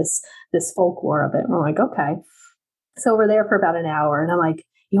like this folklore of it. And we're like, okay. So we're there for about an hour and I'm like,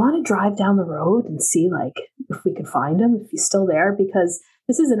 you want to drive down the road and see like if we could find him, if he's still there? Because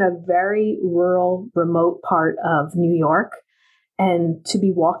this is in a very rural, remote part of New York. And to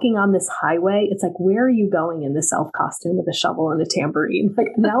be walking on this highway, it's like, where are you going in this elf costume with a shovel and a tambourine?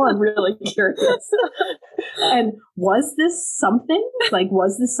 Like, now I'm really curious. And was this something? Like,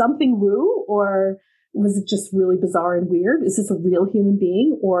 was this something woo? Or was it just really bizarre and weird? Is this a real human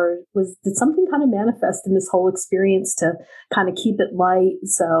being? Or did something kind of manifest in this whole experience to kind of keep it light?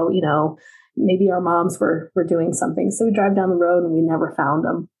 So, maybe our moms were doing something. So we drive down the road and we never found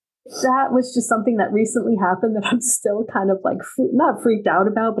them. That was just something that recently happened that I'm still kind of like, not freaked out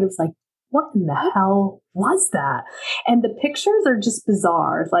about, but it was like, what in the hell was that? And the pictures are just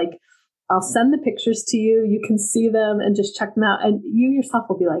bizarre. Like, I'll send the pictures to you. You can see them and just check them out. And you yourself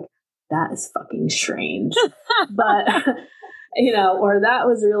will be like, that is fucking strange. But, or that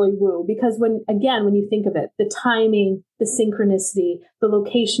was really woo. Because when you think of it, the timing, the synchronicity, the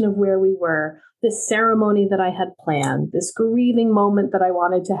location of where we were, this ceremony that I had planned, this grieving moment that I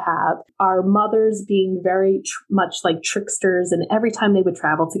wanted to have, our mothers being very much like tricksters. And every time they would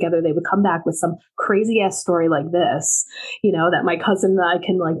travel together, they would come back with some crazy ass story like this, that my cousin and I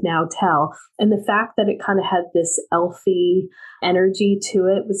can like now tell. And the fact that it kind of had this elfy energy to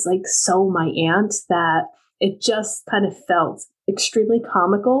it was like so my aunt that it just kind of felt extremely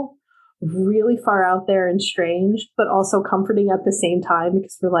comical, really far out there and strange, but also comforting at the same time,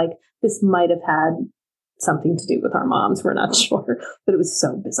 because we're like, this might have had something to do with our moms. We're not sure, but it was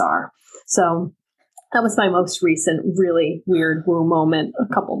so bizarre. So that was my most recent really weird woo moment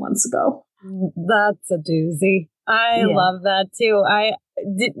a couple months ago. That's a doozy. I love that too.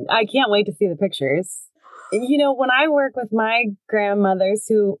 I can't wait to see the pictures. When I work with my grandmothers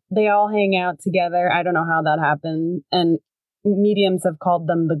who they all hang out together, I don't know how that happened. And mediums have called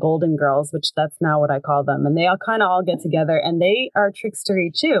them the Golden Girls, which that's now what I call them. And they all kind of all get together and they are trickstery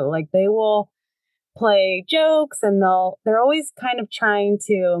too. Like they will play jokes and they're always kind of trying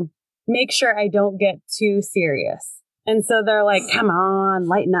to make sure I don't get too serious. And so they're like, come on,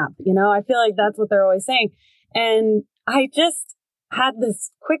 lighten up. I feel like that's what they're always saying. And I just had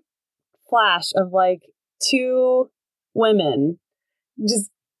this quick flash of like two women just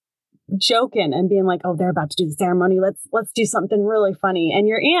joking and being like, oh, they're about to do the ceremony. Let's do something really funny. And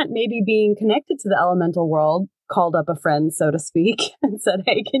your aunt, maybe being connected to the elemental world, called up a friend, so to speak, and said,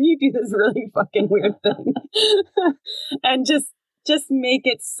 hey, can you do this really fucking weird thing? And just make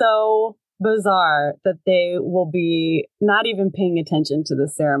it so bizarre that they will be not even paying attention to the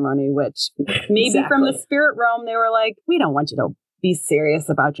ceremony, which maybe from the spirit realm, they were like, we don't want you to be serious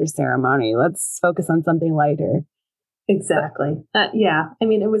about your ceremony. Let's focus on something lighter. Exactly. Yeah. I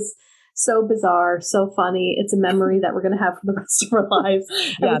mean, it was so bizarre, so funny. It's a memory that we're going to have for the rest of our lives.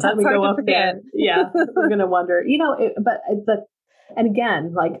 Every time we go up there, we're going to wonder, and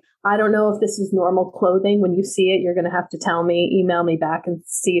again, like, I don't know if this is normal clothing. When you see it, you're going to have to tell me, email me back and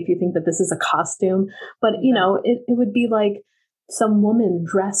see if you think that this is a costume. But, it would be like some woman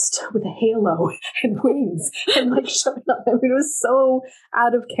dressed with a halo and wings and like showing up. I mean, it was so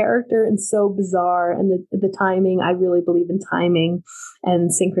out of character and so bizarre. And the timing, I really believe in timing and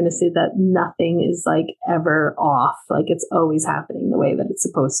synchronicity, that nothing is like ever off. Like it's always happening the way that it's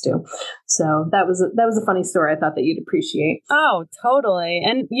supposed to. So that was a funny story I thought that you'd appreciate. Oh, totally.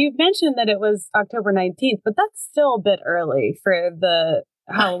 And you mentioned that it was October 19th, but that's still a bit early for the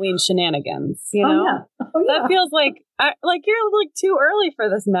Halloween shenanigans, Oh, yeah. That feels like you're like too early for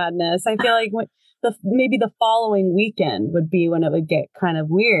this madness. I feel like maybe the following weekend would be when it would get kind of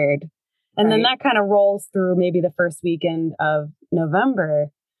weird. And then that kind of rolls through maybe the first weekend of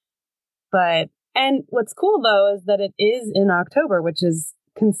November. And what's cool though, is that it is in October, which is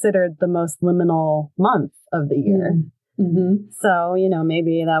considered the most liminal month of the year. Mm-hmm. So,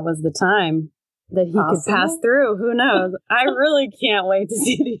 maybe that was the time that he could pass through. Who knows? I really can't wait to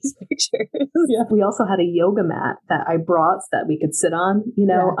see these pictures. Yeah. We also had a yoga mat that I brought so that we could sit on,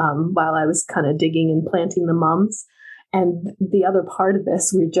 while I was kind of digging and planting the mums. And the other part of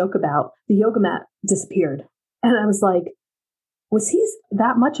this, we joke about, the yoga mat disappeared. And I was like, was he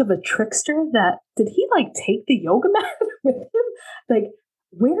that much of a trickster did he like take the yoga mat with him? Like,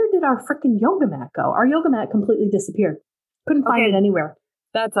 where did our freaking yoga mat go? Our yoga mat completely disappeared. Couldn't find it anywhere.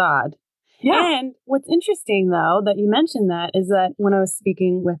 That's odd. Yeah. And what's interesting, though, that you mentioned that is that when I was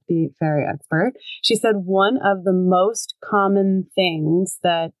speaking with the fairy expert, she said one of the most common things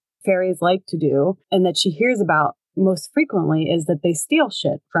that fairies like to do and that she hears about most frequently is that they steal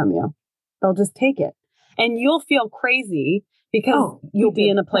shit from you. They'll just take it. And you'll feel crazy because you'll be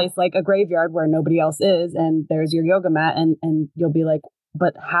in a place like a graveyard where nobody else is and there's your yoga mat and you'll be like,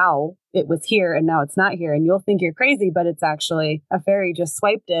 but how? It was here and now it's not here. And you'll think you're crazy, but it's actually a fairy just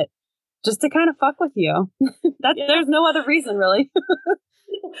swiped it just to kind of fuck with you. There's no other reason, really.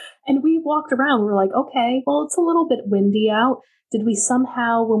 And we walked around. We're like, okay, well, it's a little bit windy out. Did we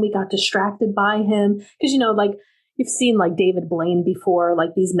somehow, when we got distracted by him, because, like you've seen like David Blaine before,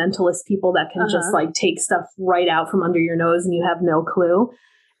 like these mentalist people that can just like take stuff right out from under your nose and you have no clue.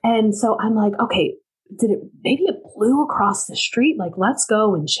 And so I'm like, okay, maybe it blew across the street? Like, let's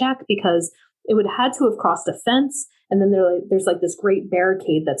go and check, because it would have had to have crossed a fence And then there's like this great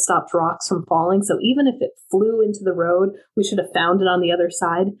barricade that stops rocks from falling. So even if it flew into the road, we should have found it on the other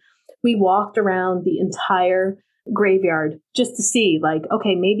side. We walked around the entire graveyard just to see, like,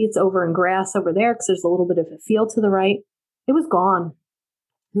 okay, maybe it's over in grass over there because there's a little bit of a field to the right. It was gone.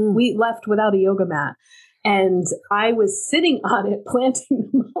 We left without a yoga mat. And I was sitting on it, planting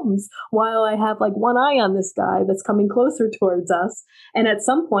the mums, while I have like one eye on this guy that's coming closer towards us. And at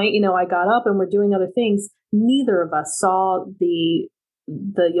some point, I got up and we're doing other things. Neither of us saw the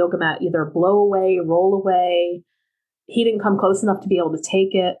yoga mat either blow away, roll away. He didn't come close enough to be able to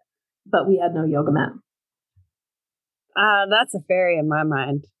take it, but we had no yoga mat. That's a fairy in my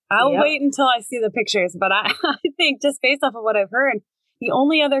mind. I'll wait until I see the pictures, but I think just based off of what I've heard, the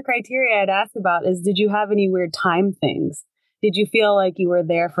only other criteria I'd ask about is, did you have any weird time things? Did you feel like you were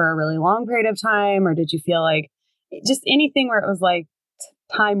there for a really long period of time? Or did you feel like just anything where it was like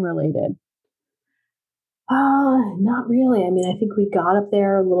time related? Not really. I mean, I think we got up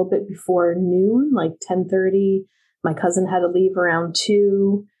there a little bit before noon, like 10:30. My cousin had to leave around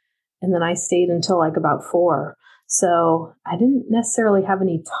 2, and then I stayed until like about 4. So I didn't necessarily have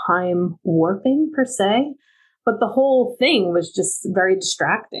any time warping per se. But the whole thing was just very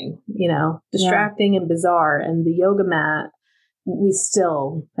distracting, distracting and bizarre. And the yoga mat, we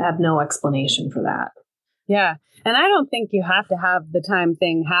still have no explanation for that. Yeah. And I don't think you have to have the time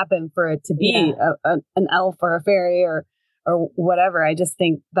thing happen for it to be an elf or a fairy or whatever. I just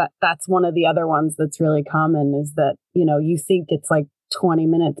think that that's one of the other ones that's really common is that, you think it's like 20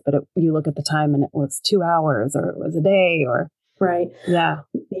 minutes, but you look at the time and it was 2 hours or it was a day or. Right. Yeah.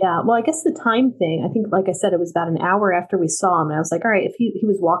 Yeah. Well, I guess the time thing, I think, like I said, it was about an hour after we saw him. And I was like, all right, if he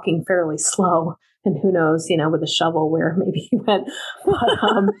was walking fairly slow, and who knows, with a shovel where maybe he went.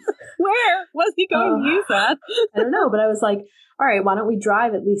 But, where was he going to use that? I don't know. But I was like, all right, why don't we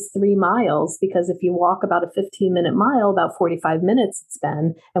drive at least 3 miles? Because if you walk about a 15-minute mile, about 45 minutes it's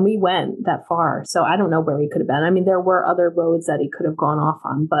been. And we went that far. So I don't know where he could have been. I mean, there were other roads that he could have gone off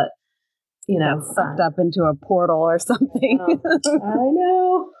on, but sucked up into a portal or something. I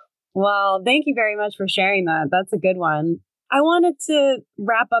know. Well, thank you very much for sharing that. That's a good one. I wanted to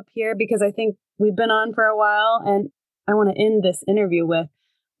wrap up here because I think we've been on for a while and I want to end this interview with,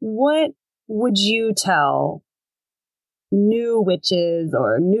 what would you tell new witches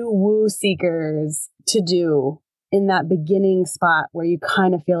or new woo seekers to do in that beginning spot where you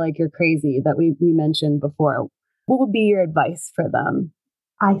kind of feel like you're crazy that we mentioned before? What would be your advice for them?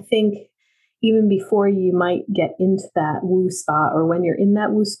 I think even before you might get into that woo spot or when you're in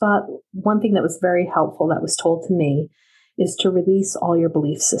that woo spot, one thing that was very helpful that was told to me is to release all your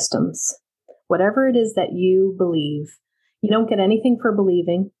belief systems. Whatever it is that you believe, you don't get anything for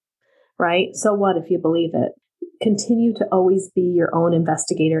believing, right? So what if you believe it? Continue to always be your own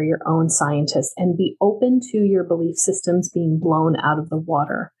investigator, your own scientist, and be open to your belief systems being blown out of the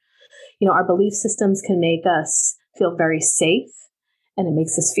water. Our belief systems can make us feel very safe. And it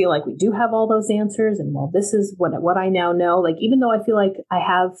makes us feel like we do have all those answers. And well, this is what I now know. Like, even though I feel like I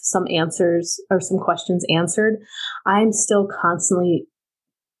have some answers or some questions answered, I'm still constantly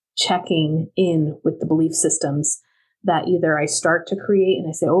checking in with the belief systems that either I start to create and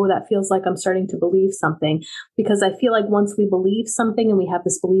I say, oh, that feels like I'm starting to believe something. Because I feel like once we believe something and we have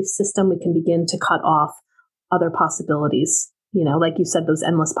this belief system, we can begin to cut off other possibilities, like you said, those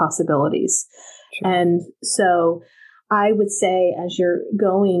endless possibilities. Sure. And so I would say, as you're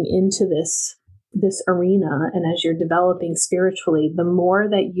going into this arena and as you're developing spiritually, the more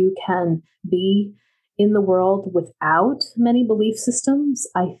that you can be in the world without many belief systems,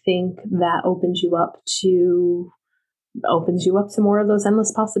 I think that opens you up to more of those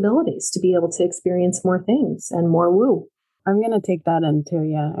endless possibilities to be able to experience more things and more woo. I'm going to take that in too.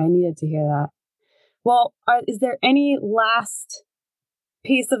 Yeah, I needed to hear that. Well, is there any last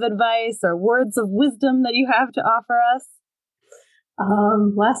piece of advice or words of wisdom that you have to offer us?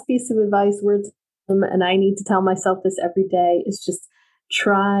 Last piece of advice, words, and I need to tell myself this every day, is just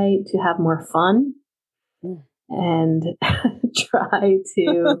try to have more fun and try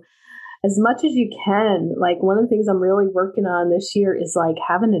to, as much as you can, like one of the things I'm really working on this year is like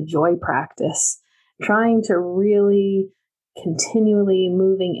having a joy practice, trying to really continually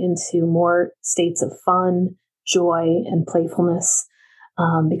moving into more states of fun, joy, and playfulness.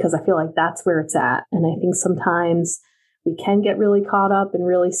 Because I feel like that's where it's at. And I think sometimes we can get really caught up and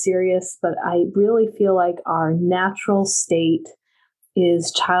really serious, but I really feel like our natural state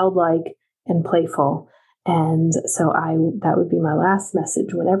is childlike and playful. And so that would be my last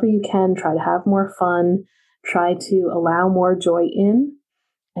message. Whenever you can, try to have more fun, try to allow more joy in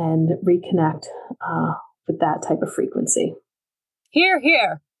and reconnect with that type of frequency. Hear,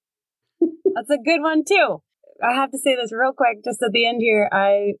 hear. That's a good one too. I have to say this real quick, just at the end here.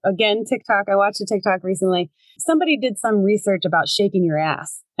 TikTok, I watched a TikTok recently. Somebody did some research about shaking your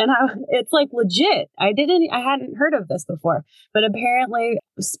ass, and it's like legit. I hadn't heard of this before, but apparently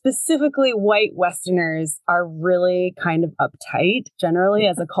specifically white Westerners are really kind of uptight generally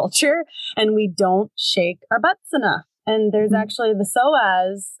as a culture, and we don't shake our butts enough. And there's actually the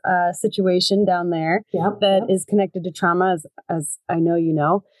SOAS situation down there that is connected to trauma, as I know you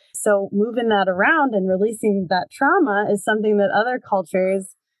know. So moving that around and releasing that trauma is something that other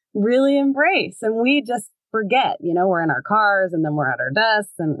cultures really embrace. And we just forget, we're in our cars and then we're at our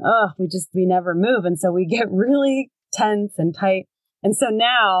desks and we never move. And so we get really tense and tight. And so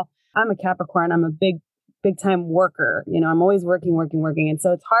now I'm a Capricorn. I'm a big time worker. I'm always working. And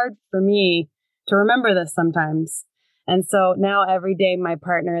so it's hard for me to remember this sometimes. And so now every day my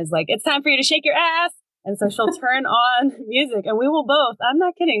partner is like, it's time for you to shake your ass. And so she'll turn on music and we will both, I'm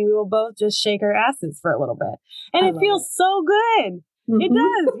not kidding, we will both just shake our asses for a little bit. And it feels so good. Mm-hmm. It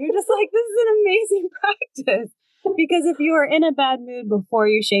does. You're just like, this is an amazing practice. Because if you are in a bad mood before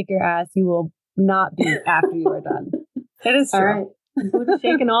you shake your ass, you will not be after you are done. It is true. All right. Booty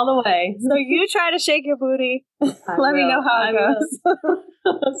shaking all the way. So you try to shake your booty. Let me know how it goes.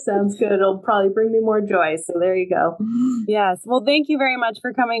 Sounds good. It'll probably bring me more joy. So there you go. Yes. Well, thank you very much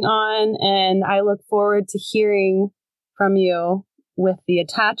for coming on. And I look forward to hearing from you with the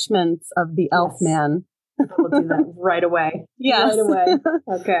attachments of the elf man. We'll do that right away. Yes. Right away.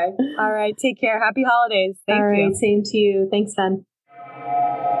 Okay. All right. Take care. Happy holidays. Thank you. All right. Same to you. Thanks, Fen.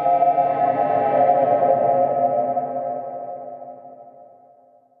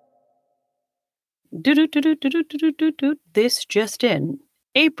 This just in.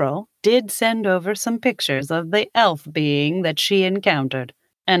 April did send over some pictures of the elf being that she encountered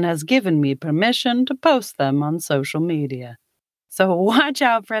and has given me permission to post them on social media. So watch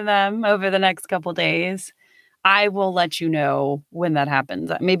out for them over the next couple days. I will let you know when that happens.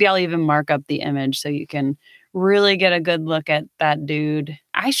 Maybe I'll even mark up the image so you can really get a good look at that dude.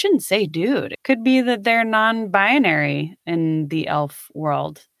 I shouldn't say dude. It could be that they're non-binary in the elf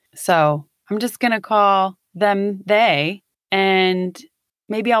world. So I'm just going to call them they, and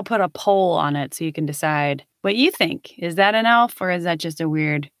maybe I'll put a poll on it so you can decide what you think. Is that an elf or is that just a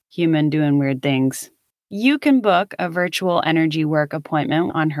weird human doing weird things? You can book a virtual energy work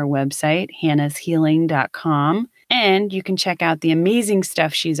appointment on her website, hannahshealing.com, and you can check out the amazing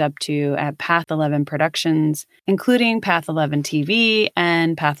stuff she's up to at Path 11 Productions, including Path 11 TV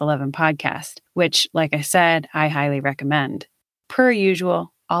and Path 11 Podcast, which, like I said, I highly recommend. Per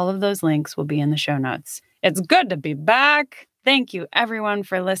usual, all of those links will be in the show notes. It's good to be back. Thank you, everyone,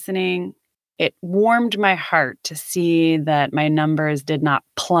 for listening. It warmed my heart to see that my numbers did not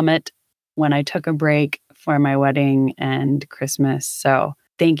plummet when I took a break for my wedding and Christmas. So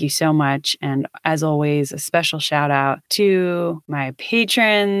thank you so much. And as always, a special shout out to my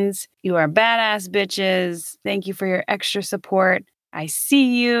patrons. You are badass bitches. Thank you for your extra support. I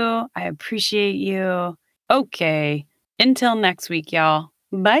see you. I appreciate you. Okay. Until next week, y'all.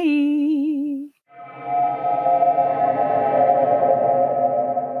 Bye.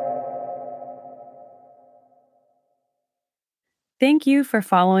 Thank you for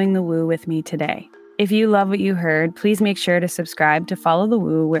following the Woo with me today. If you love what you heard, please make sure to subscribe to Follow the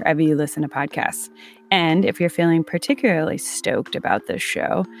Woo wherever you listen to podcasts. And if you're feeling particularly stoked about this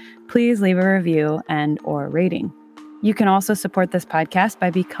show, please leave a review and or rating. You can also support this podcast by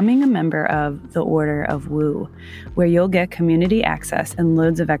becoming a member of the Order of Woo, where you'll get community access and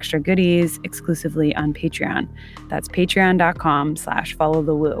loads of extra goodies exclusively on Patreon. That's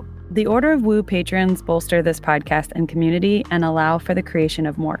patreon.com/followthewoo. The Order of Woo patrons bolster this podcast and community and allow for the creation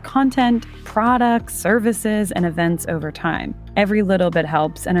of more content, products, services, and events over time. Every little bit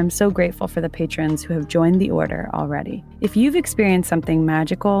helps, and I'm so grateful for the patrons who have joined the Order already. If you've experienced something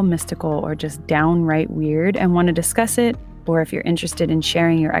magical, mystical, or just downright weird and want to discuss it, or if you're interested in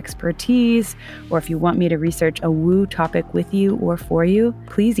sharing your expertise, or if you want me to research a woo topic with you or for you,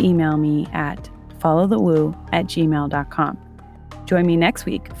 please email me at followthewoo@gmail.com. Join me next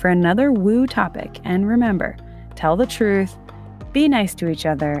week for another woo topic, and remember, tell the truth, be nice to each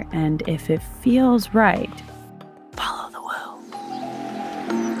other, and if it feels right,